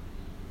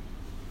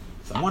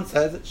 Someone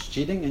says it's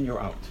cheating and you're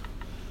out.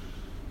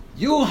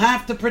 You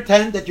have to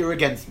pretend that you're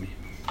against me.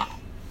 Now,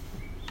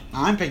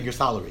 I'm paying your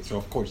salary, so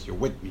of course you're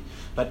with me.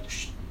 But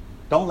shh,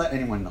 don't let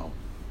anyone know.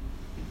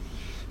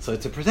 So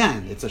it's a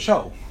pretend, it's a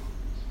show.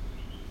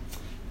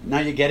 Now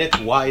you get it,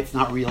 why it's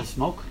not real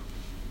smoke?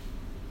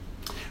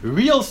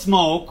 Real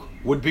smoke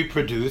would be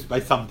produced by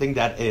something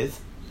that is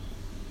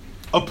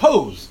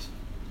opposed.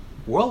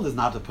 The world is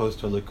not opposed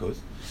to Elokus.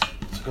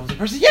 So comes the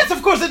person, yes,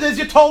 of course it is.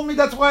 You told me,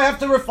 that's why I have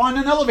to refine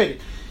and elevate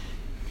it.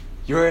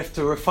 You have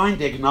to refine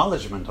the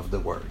acknowledgement of the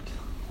world.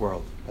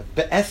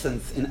 But in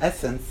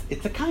essence,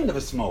 it's a kind of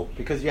a smoke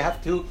because you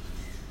have to,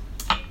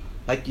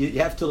 you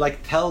have to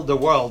tell the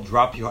world,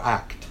 drop your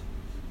act.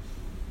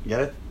 Get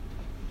it?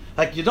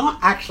 You don't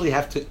actually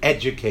have to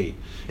educate.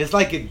 It's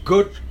like a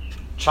good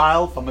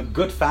child from a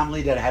good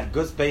family that had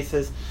good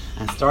basis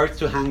and starts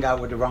to hang out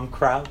with the wrong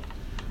crowd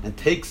and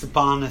takes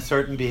upon a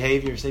certain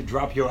behavior. Say,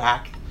 drop your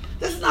act.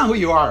 This is not who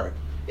you are.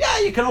 Yeah,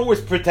 you can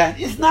always pretend.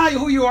 It's not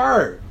who you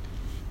are.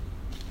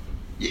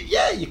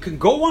 You can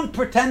go on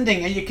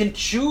pretending and you can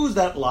choose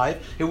that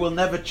life. It will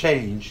never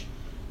change.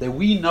 That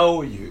we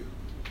know you.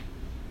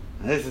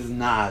 And this is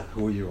not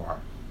who you are.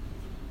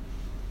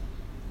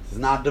 This is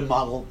not the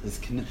model. This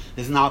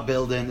is not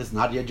built in. This is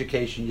not the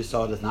education you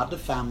saw. This is not the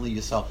family you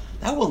saw.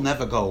 That will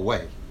never go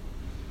away.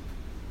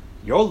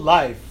 Your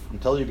life,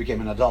 until you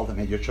became an adult and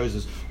made your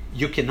choices,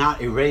 you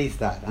cannot erase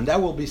that. And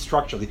that will be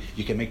structurally.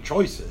 You can make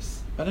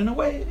choices. But in a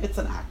way, it's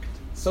an act,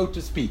 so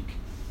to speak.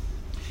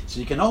 So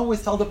you can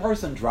always tell the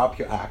person, drop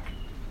your act.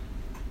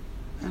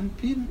 And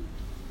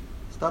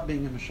stop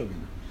being a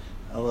meshuviner.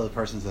 Although the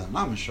person says, I'm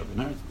not a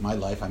meshuviner. It's my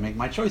life. I make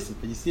my choices.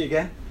 But you see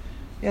again?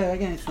 Yeah,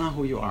 again, it's not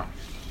who you are.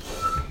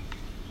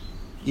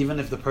 Even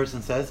if the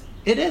person says,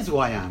 it is who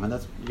I am. And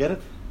that's, you get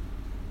it?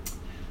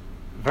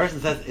 The person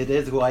says, it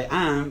is who I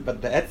am.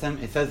 But the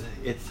etzem, it says,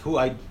 it's who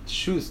I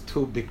choose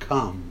to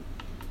become.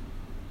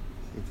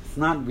 It's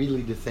not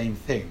really the same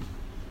thing.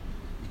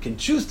 You can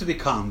choose to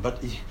become,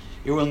 but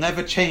it will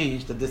never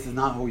change that this is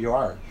not who you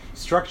are.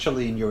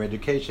 Structurally, in your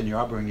education, your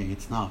upbringing,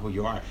 it's not who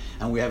you are.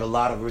 And we have a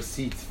lot of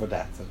receipts for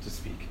that, so to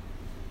speak.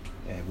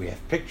 We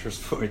have pictures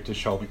for it to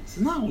show me. It's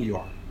not who you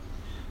are.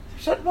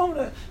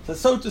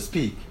 So to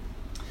speak.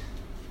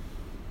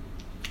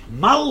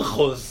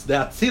 Malchus, the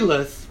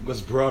Atzilus,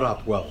 was brought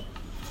up well.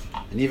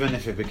 And even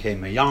if he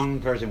became a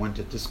young person, went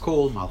to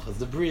school, Malchus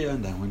the Bria,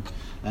 and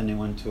then he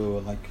went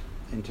to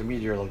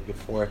intermediate,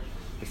 before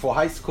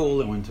high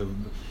school, and went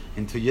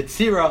into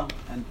Yetzirah,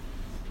 and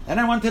then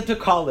I went into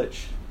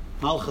college,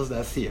 Malchus the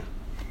Asiyah.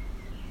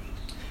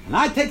 And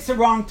I takes a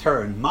wrong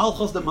turn,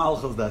 Malchus the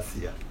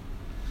Asiyah.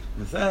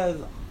 It says,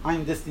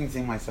 I'm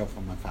distancing myself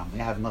from my family.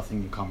 I have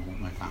nothing in common with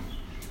my family.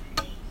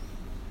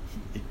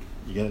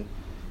 You get it?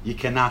 You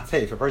cannot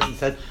say. If a person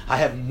says, I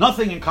have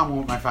nothing in common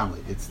with my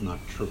family, it's not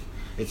true.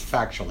 It's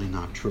factually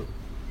not true.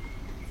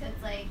 So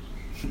it's like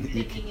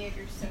thinking you're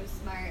so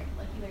smart,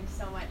 you learned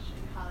so much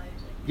in college.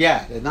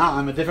 Yeah, now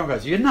I'm a different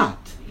person. You're not.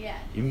 Yeah.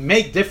 You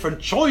make different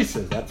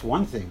choices. That's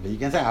one thing. But you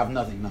can say, I have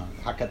nothing. No,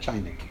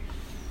 hakachainik.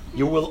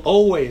 You will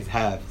always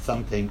have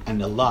something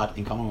and a lot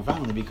in common with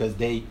family because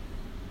they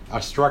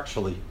are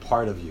structurally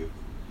part of you.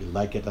 You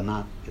like it or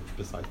not, it's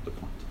besides the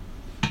point.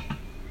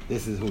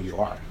 This is who you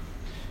are.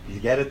 You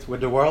get it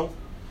with the world?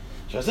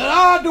 She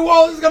said, the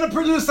world is going to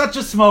produce such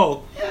a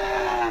smoke.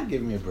 Yeah,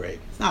 give me a break.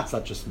 It's not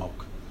such a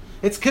smoke.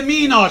 It's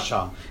kamin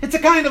asham. It's a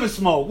kind of a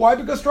smoke. Why?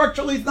 Because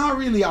structurally it's not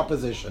really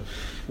opposition.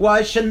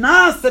 Why?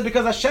 Shenasa,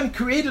 because Hashem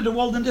created the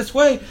world in this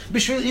way,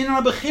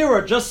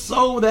 just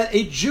so that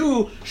a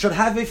Jew should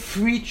have a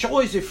free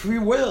choice, a free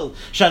will.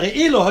 For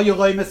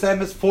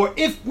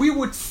if we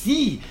would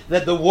see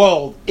that the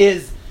world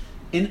is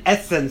in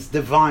essence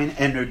divine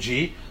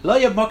energy,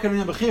 we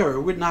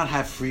would not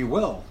have free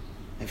will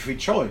and free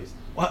choice.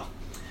 Well,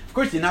 of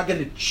course you're not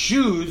going to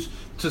choose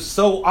to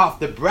sew off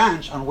the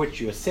branch on which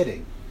you're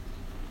sitting.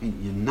 I mean,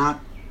 you're not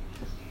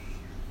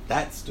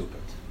that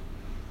stupid.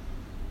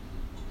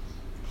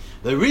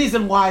 The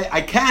reason why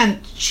I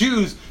can't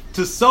choose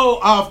to sew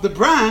off the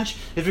branch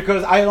is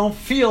because I don't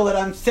feel that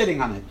I'm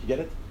sitting on it. You get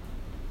it?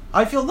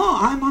 I feel, no,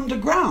 I'm on the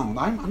ground.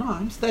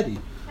 I'm steady.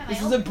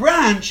 This is a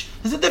branch.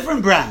 It's a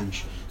different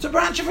branch. It's a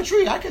branch of a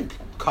tree. I can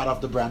cut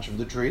off the branch of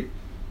the tree.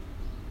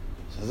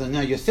 So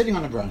no, you're sitting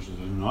on a branch.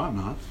 No, I'm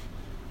not.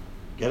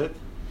 Get it?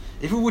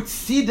 If we would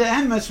see the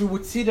emes, we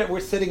would see that we're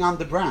sitting on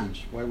the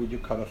branch. Why would you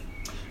cut off?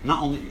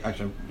 Not only,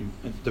 actually,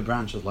 the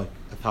branch is like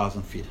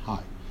 1,000 feet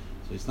high.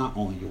 So it's not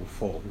only you will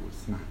fall, you will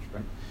smash,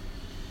 right?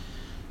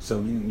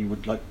 So you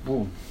would like,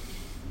 boom,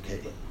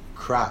 okay,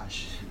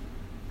 crash.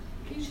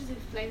 Can you just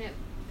explain it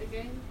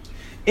again?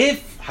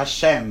 If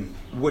Hashem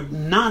would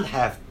not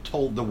have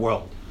told the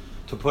world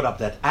to put up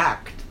that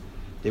act,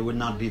 there would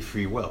not be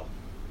free will.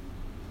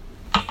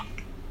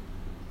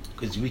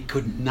 Because we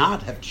could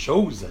not have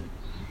chosen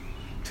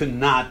to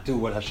not do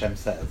what Hashem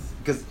says.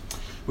 Because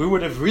we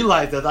would have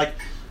realized that like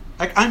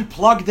I'm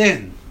plugged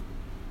in.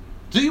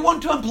 Do you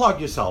want to unplug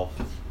yourself?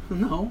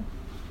 No.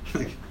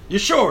 You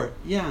sure?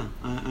 Yeah,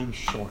 I'm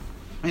sure.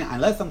 I mean,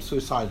 unless I'm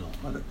suicidal.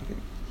 Okay.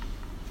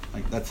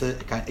 Like that's a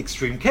kind of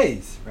extreme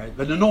case, right?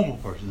 But a normal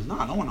person is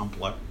not. I don't want to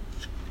unplug.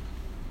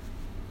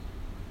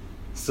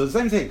 So the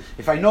same thing.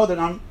 If I know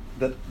that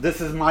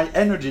this is my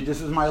energy,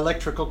 this is my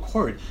electrical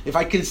cord. If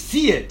I can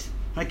see it,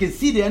 I can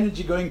see the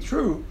energy going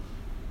through,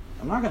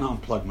 I'm not going to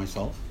unplug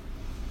myself.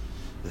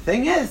 The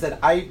thing is that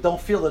I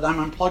don't feel that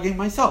I'm unplugging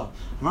myself.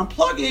 I'm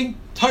unplugging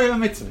Torah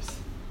mitzvahs.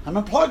 I'm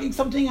unplugging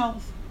something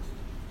else.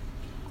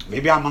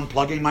 Maybe I'm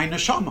unplugging my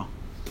neshama.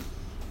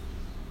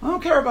 I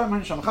don't care about my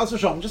neshama. Chas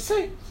v'shalom, just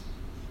say,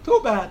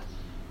 too bad.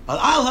 But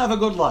I'll have a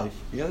good life.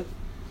 You get it?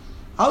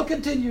 I'll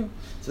continue.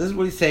 So this is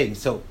what he's saying.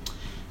 So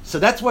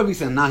that's what we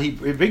say. Now he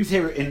brings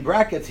here in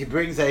brackets. He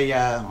brings a.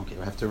 Okay,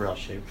 we have to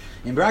rush here.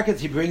 In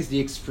brackets, he brings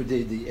a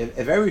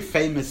very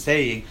famous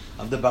saying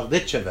of the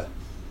Barditchever.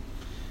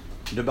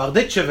 The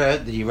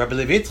Barditchever, the Rebbe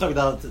Levi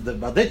Yitzchak, the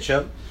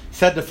Barditchev,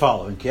 said the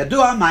following: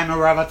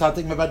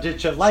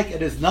 like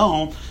it is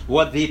known,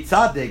 what the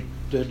tzaddik,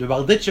 the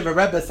Barditchever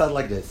Rebbe said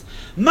like this: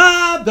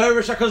 what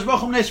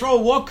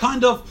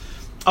kind of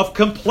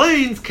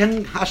complaints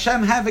can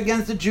Hashem have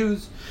against the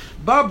Jews?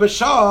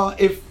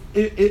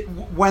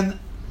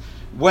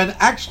 When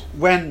at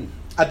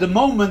the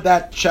moment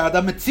that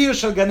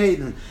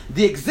the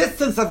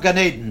existence of Gan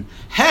Eden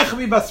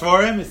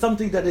is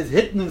something that is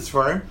hidden in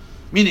Sforim,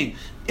 meaning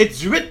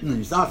it's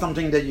written, it's not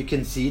something that you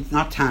can see, it's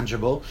not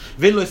tangible.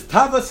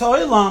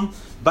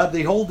 But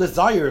the whole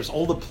desires,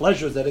 all the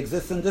pleasures that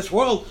exist in this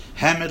world,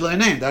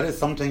 that is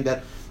something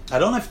that I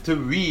don't have to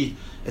read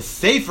a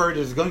sefer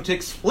that is going to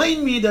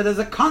explain me that as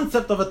a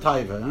concept of a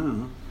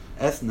taiva.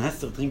 Essen,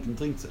 Hester, trinken,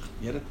 trinkt sich.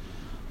 Get it?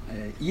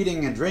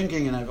 Eating and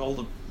drinking and all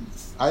the.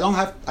 I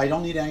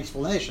don't need an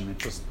explanation. It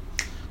just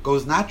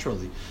goes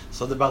naturally.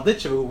 So the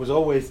Barditchever was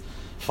always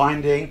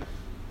finding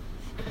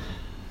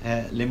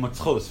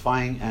limutzchos,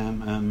 finding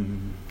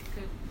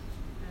Good.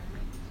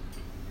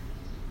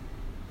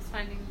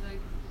 Finding the.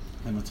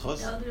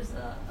 limutzchos. No, there's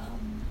a.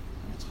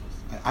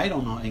 I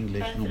don't know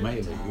English. No,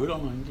 maybe you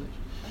don't know English.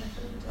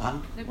 Huh?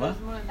 What?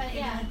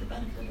 Yeah, the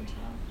benefit of the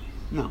child.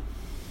 No.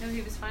 No,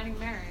 he was finding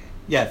merit.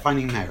 Yeah,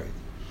 finding merit.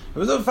 It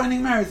was over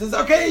finding merit. It says,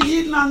 okay,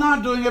 Yidden are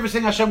not doing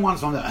everything Hashem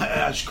wants from them.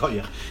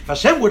 If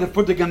Hashem would have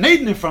put the Gan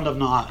Eden in front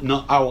of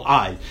our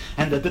eyes,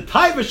 and that the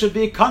taiva should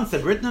be a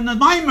concept written in the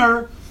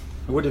Maimer,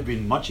 it would have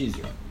been much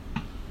easier.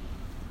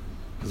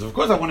 Because of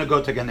course I want to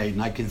go to Gan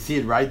Eden. I can see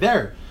it right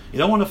there. You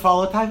don't want to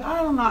follow taiva?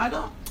 I don't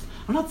know.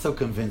 I'm not so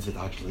convinced it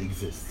actually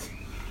exists.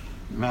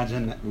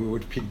 Imagine that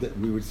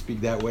we would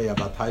speak that way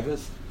about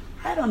taivas.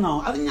 I don't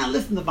know. I think I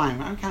listen to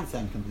Maimer. I can't say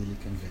I'm completely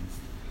convinced.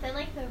 Then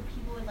like the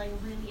people would like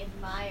really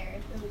admire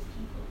those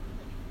people.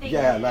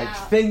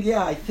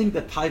 I think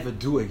that taiva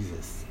do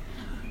exist,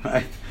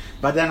 right?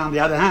 But then on the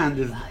other hand,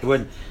 is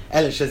when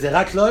Hashem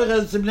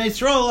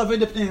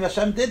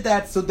did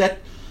that, so that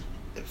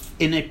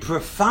in a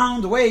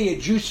profound way a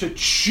Jew should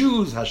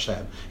choose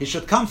Hashem. He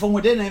should come from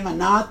within him and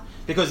not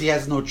because he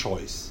has no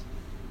choice.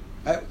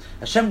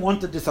 Hashem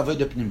wanted this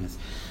avodah pnimis.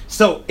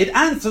 So it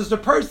answers the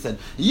person.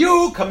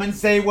 You come and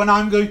say, when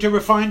I'm going to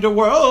refine the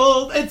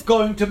world, it's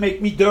going to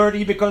make me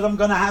dirty because I'm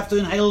going to have to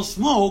inhale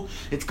smoke.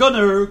 It's going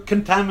to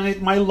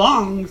contaminate my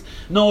lungs.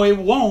 No, it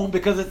won't,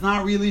 because it's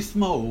not really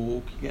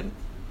smoke. You get it?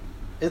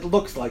 It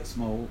looks like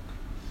smoke.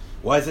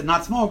 Why is it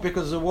not smoke?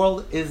 Because the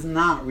world is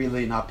not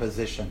really in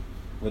opposition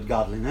with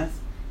godliness.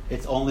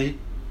 It only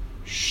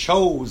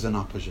shows an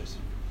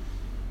opposition.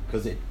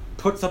 Because it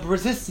puts up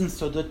resistance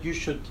so that you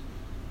should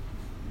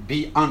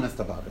be honest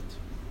about it.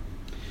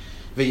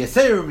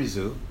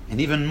 And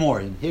even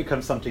more, and here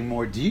comes something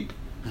more deep.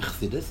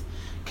 Since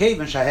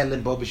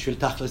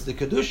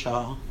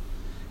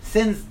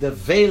the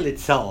veil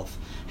itself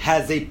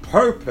has a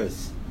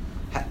purpose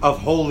of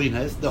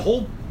holiness, the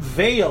whole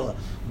veil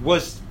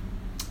was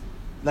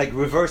like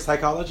reverse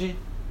psychology.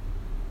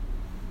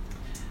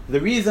 The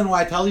reason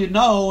why I tell you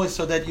no is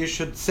so that you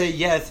should say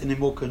yes in a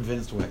more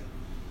convinced way.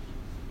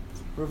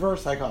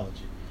 reverse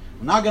psychology.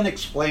 I'm not going to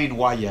explain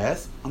why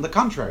yes. On the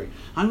contrary,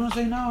 I'm going to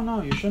say,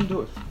 no, you shouldn't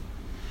do it.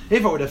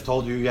 If I would have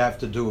told you you have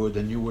to do it,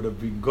 then you would have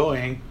been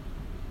going,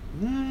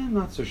 I'm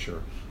not so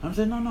sure. I'm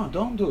saying, no,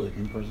 don't do it.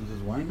 And the person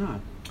says, why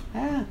not?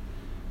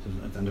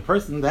 And the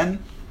person then,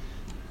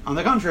 on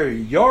the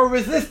contrary, your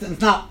resistance.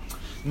 Now,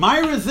 my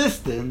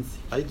resistance,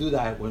 I do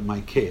that with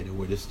my kid or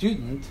with a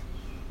student,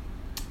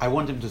 I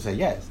want him to say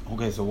yes.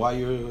 Okay, so why are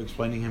you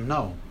explaining him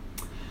no?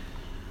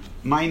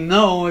 My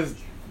no is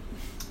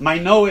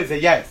a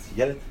yes. You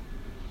get it?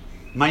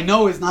 My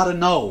no is not a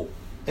no.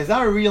 It's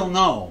not a real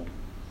no.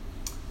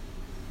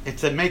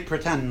 It's a make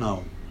pretend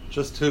no.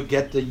 Just to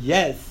get the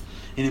yes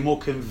in a more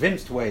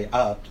convinced way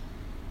out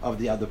of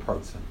the other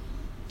person.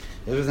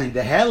 It was saying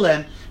the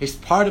Helen is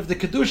part of the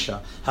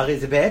Kedusha.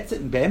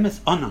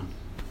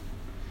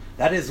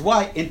 That is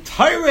why in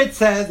Torah it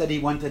says that he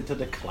went into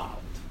the cloud.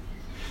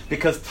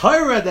 Because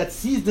Torah that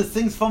sees the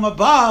things from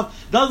above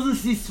doesn't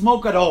see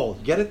smoke at all.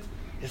 You get it?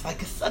 It's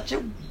like such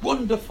a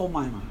wonderful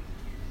maimah.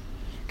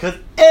 Because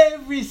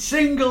every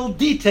single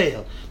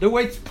detail, the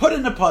way it's put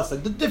in the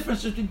pasuk, the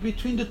differences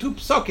between the two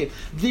psukim,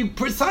 the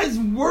precise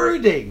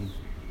wording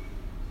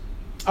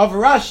of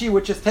Rashi,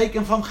 which is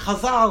taken from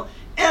Chazal,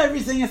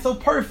 everything is so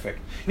perfect.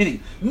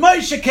 Meaning,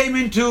 Moshe came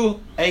into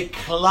a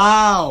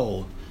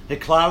cloud. The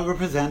cloud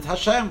represents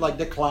Hashem, like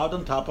the cloud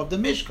on top of the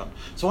Mishkan.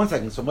 So one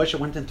second, so Moshe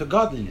went into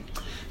godliness.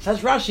 Says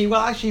Rashi,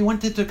 well actually he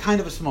went into kind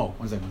of a smoke.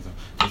 One second.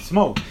 It's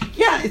smoke.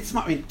 Yeah, it's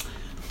smoke. I mean,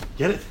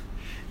 get it?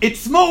 It's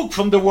smoke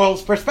from the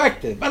world's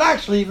perspective. But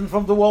actually, even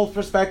from the world's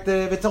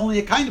perspective, it's only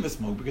a kind of a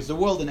smoke, because the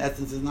world in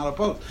essence is not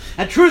opposed.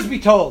 And truth be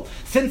told,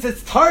 since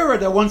it's Torah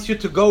that wants you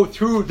to go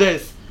through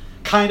this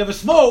kind of a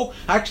smoke,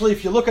 actually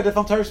if you look at it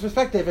from Torah's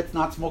perspective, it's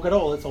not smoke at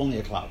all, it's only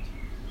a cloud.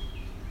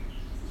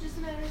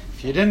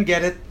 If you didn't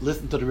get it,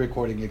 listen to the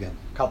recording again,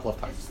 a couple of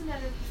times. It's just a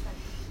matter of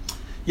perspective.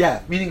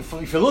 Yeah, meaning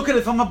if you look at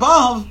it from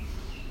above,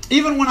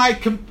 even when I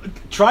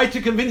tried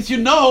to convince you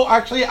no,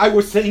 actually I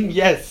was saying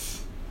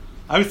yes.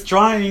 I was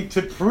trying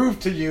to prove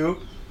to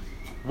you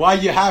why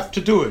you have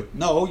to do it.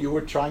 No, you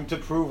were trying to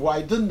prove why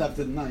I didn't have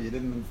to. No, you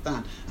didn't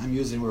understand. I'm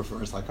using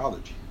reverse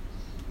psychology.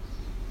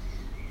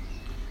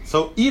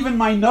 So even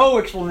my no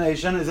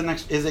explanation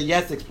is a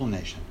yes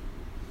explanation.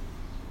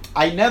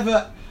 I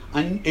never,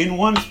 in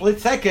one split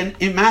second,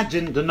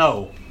 imagined the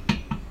no.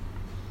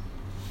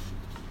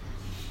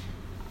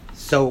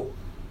 So,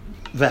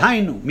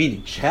 v'hainu,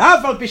 meaning,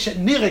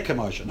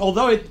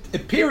 although it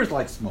appears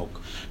like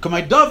smoke,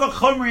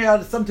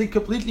 something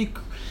completely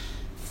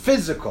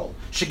physical.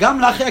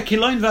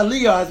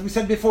 As we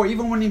said before,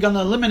 even when you're going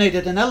to eliminate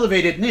it and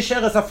elevate it,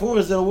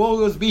 there will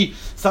always be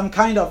some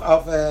kind of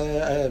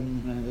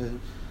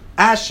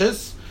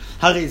ashes.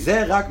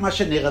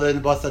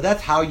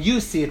 That's how you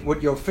see it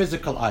with your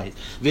physical eyes.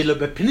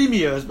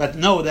 But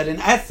know that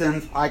in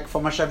essence, like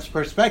from Hashem's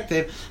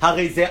perspective,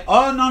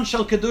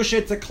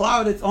 it's a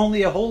cloud, it's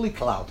only a holy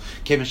cloud.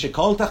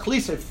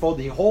 For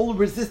the whole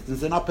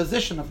resistance and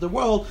opposition of the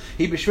world,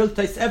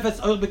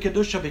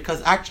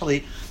 because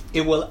actually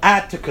it will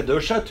add to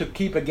Kedusha, to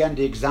keep again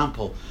the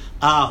example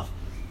of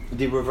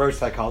the reverse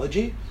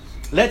psychology.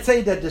 Let's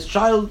say that this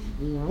child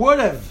would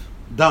have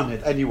done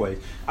it anyway.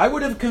 I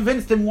would have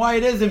convinced him why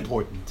it is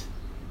important.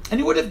 And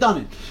he would have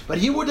done it. But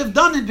he would have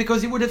done it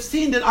because he would have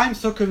seen that I'm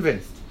so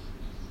convinced.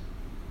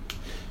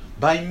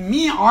 By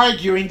me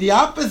arguing the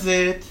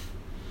opposite,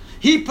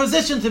 he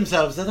positions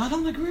himself, says, I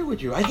don't agree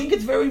with you. I think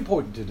it's very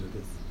important to do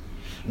this.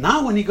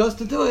 Now when he goes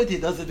to do it, he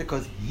does it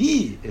because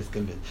he is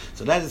convinced.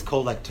 So that is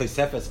called like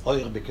Tosefes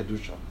Oyer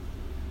B'Kedusha.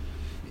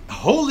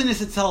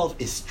 Holiness itself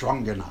is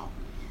stronger now.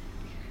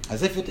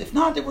 As if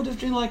not, it would have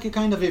been like a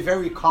kind of a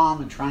very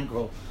calm and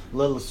tranquil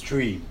little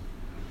stream.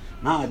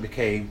 Now it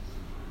became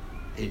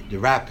the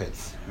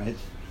rapids, right?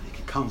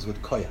 It comes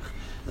with koyach.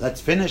 Let's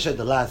finish at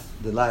the last.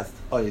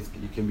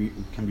 It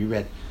can be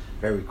read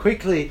very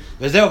quickly.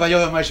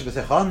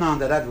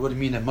 That would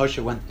mean that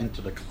Moshe went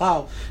into the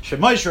cloud.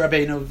 Moshe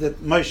Rabbeinu,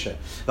 that Moshe.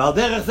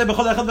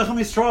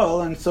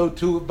 And so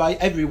too by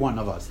every one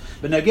of us.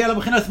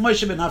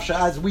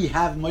 As we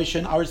have Moshe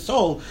in our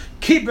soul,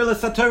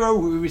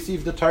 we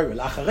receive the Torah.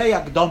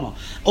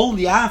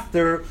 Only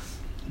after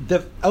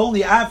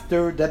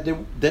that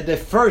the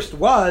first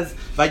was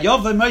that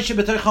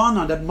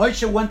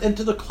Moshe went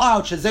into the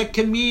cloud.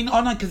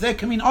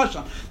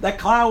 That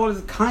cloud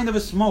was kind of a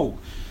smoke.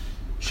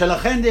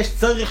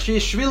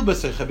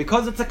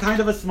 Because it's a kind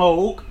of a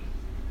smoke,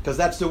 because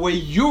that's the way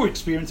you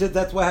experience it,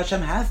 that's why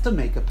Hashem has to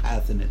make a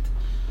path in it.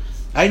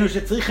 You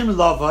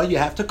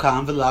have to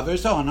come,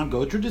 and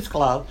go through this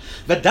cloud,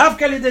 and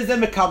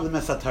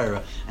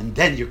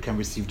then you can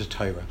receive the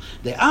Torah.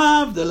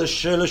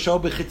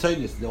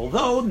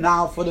 Although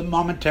now, for the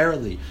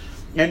momentarily,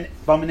 and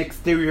from an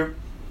exterior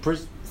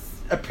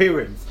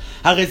appearance,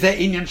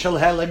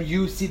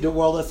 you see the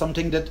world as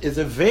something that is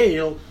a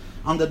veil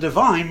on the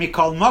divine.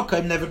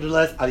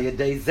 Nevertheless,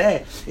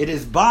 it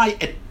is by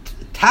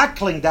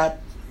tackling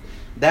that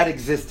that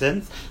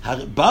existence,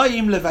 that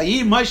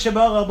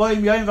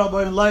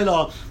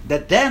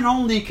then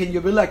only can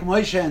you be like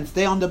Moshe and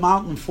stay on the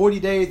mountain 40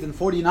 days and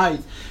 40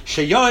 nights.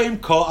 Sheyoim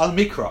ko al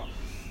mikra.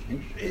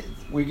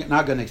 We're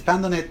not going to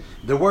expand on it.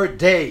 The word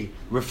day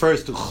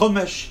refers to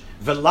Chumash,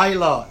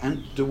 Velayla,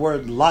 and the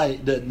word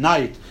the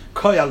night,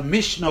 Koyal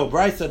Mishno,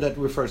 Brisa, that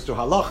refers to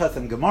Halachas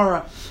and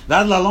Gemara.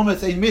 That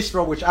Lalomes ein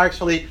Misra, which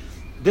actually,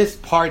 this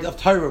part of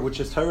Torah, which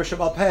is Torah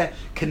Shabbat Peh,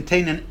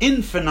 contain an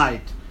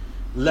infinite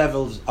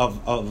levels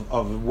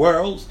of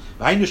worlds.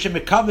 Then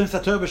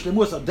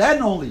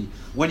only,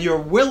 when you're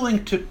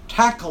willing to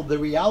tackle the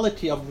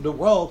reality of the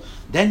world,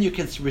 then you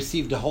can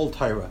receive the whole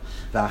Torah.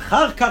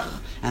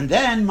 And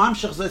then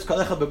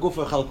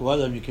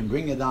you can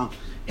bring it down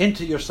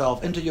into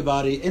yourself, into your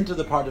body, into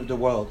the part of the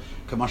world.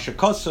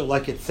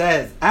 Like it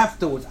says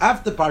afterwards,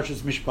 after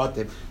Parshas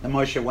Mishpatim, the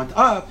Moshe went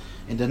up.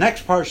 In the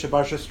next parsha,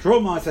 Parshas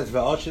Truma, it says,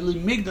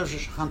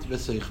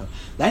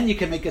 then you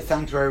can make a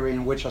sanctuary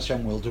in which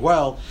Hashem will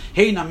dwell.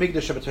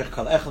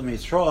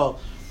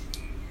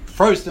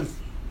 First,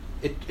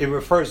 it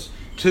refers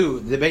to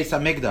the Beis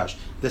HaMikdash,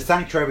 the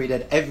sanctuary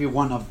that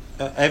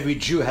every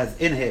Jew has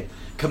in him.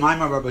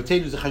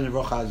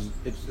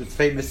 It's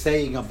famous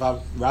saying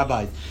about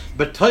rabbis.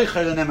 But it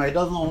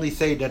doesn't only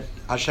say that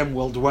Hashem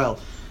will dwell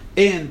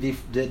in the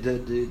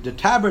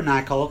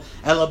tabernacle,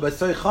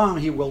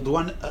 he will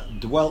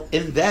dwell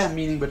in them,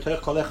 meaning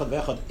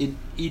in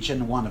each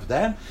and one of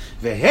them.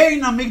 And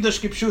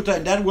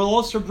that will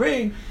also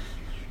bring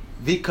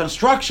the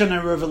construction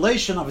and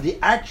revelation of the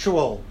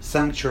actual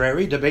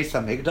sanctuary, the Beis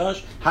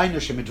HaMikdash,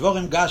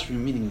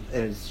 meaning it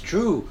is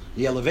true,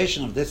 the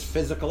elevation of this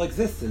physical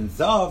existence,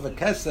 Zav,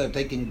 Kesef,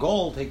 taking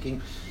gold,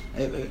 taking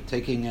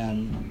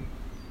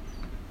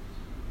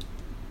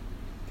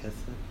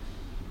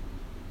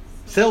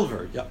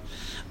silver. Yeah.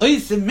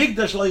 That's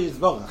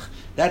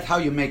how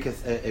you make a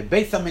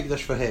Beis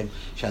HaMikdash for him.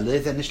 And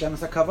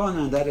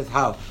that is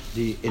how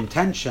the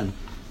intention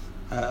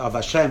of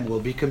Hashem will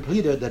be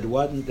completed, that he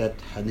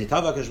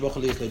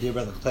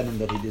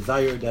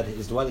desired that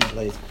his dwelling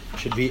place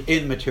should be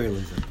in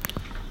materialism.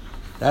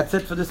 That's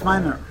it for this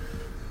minor.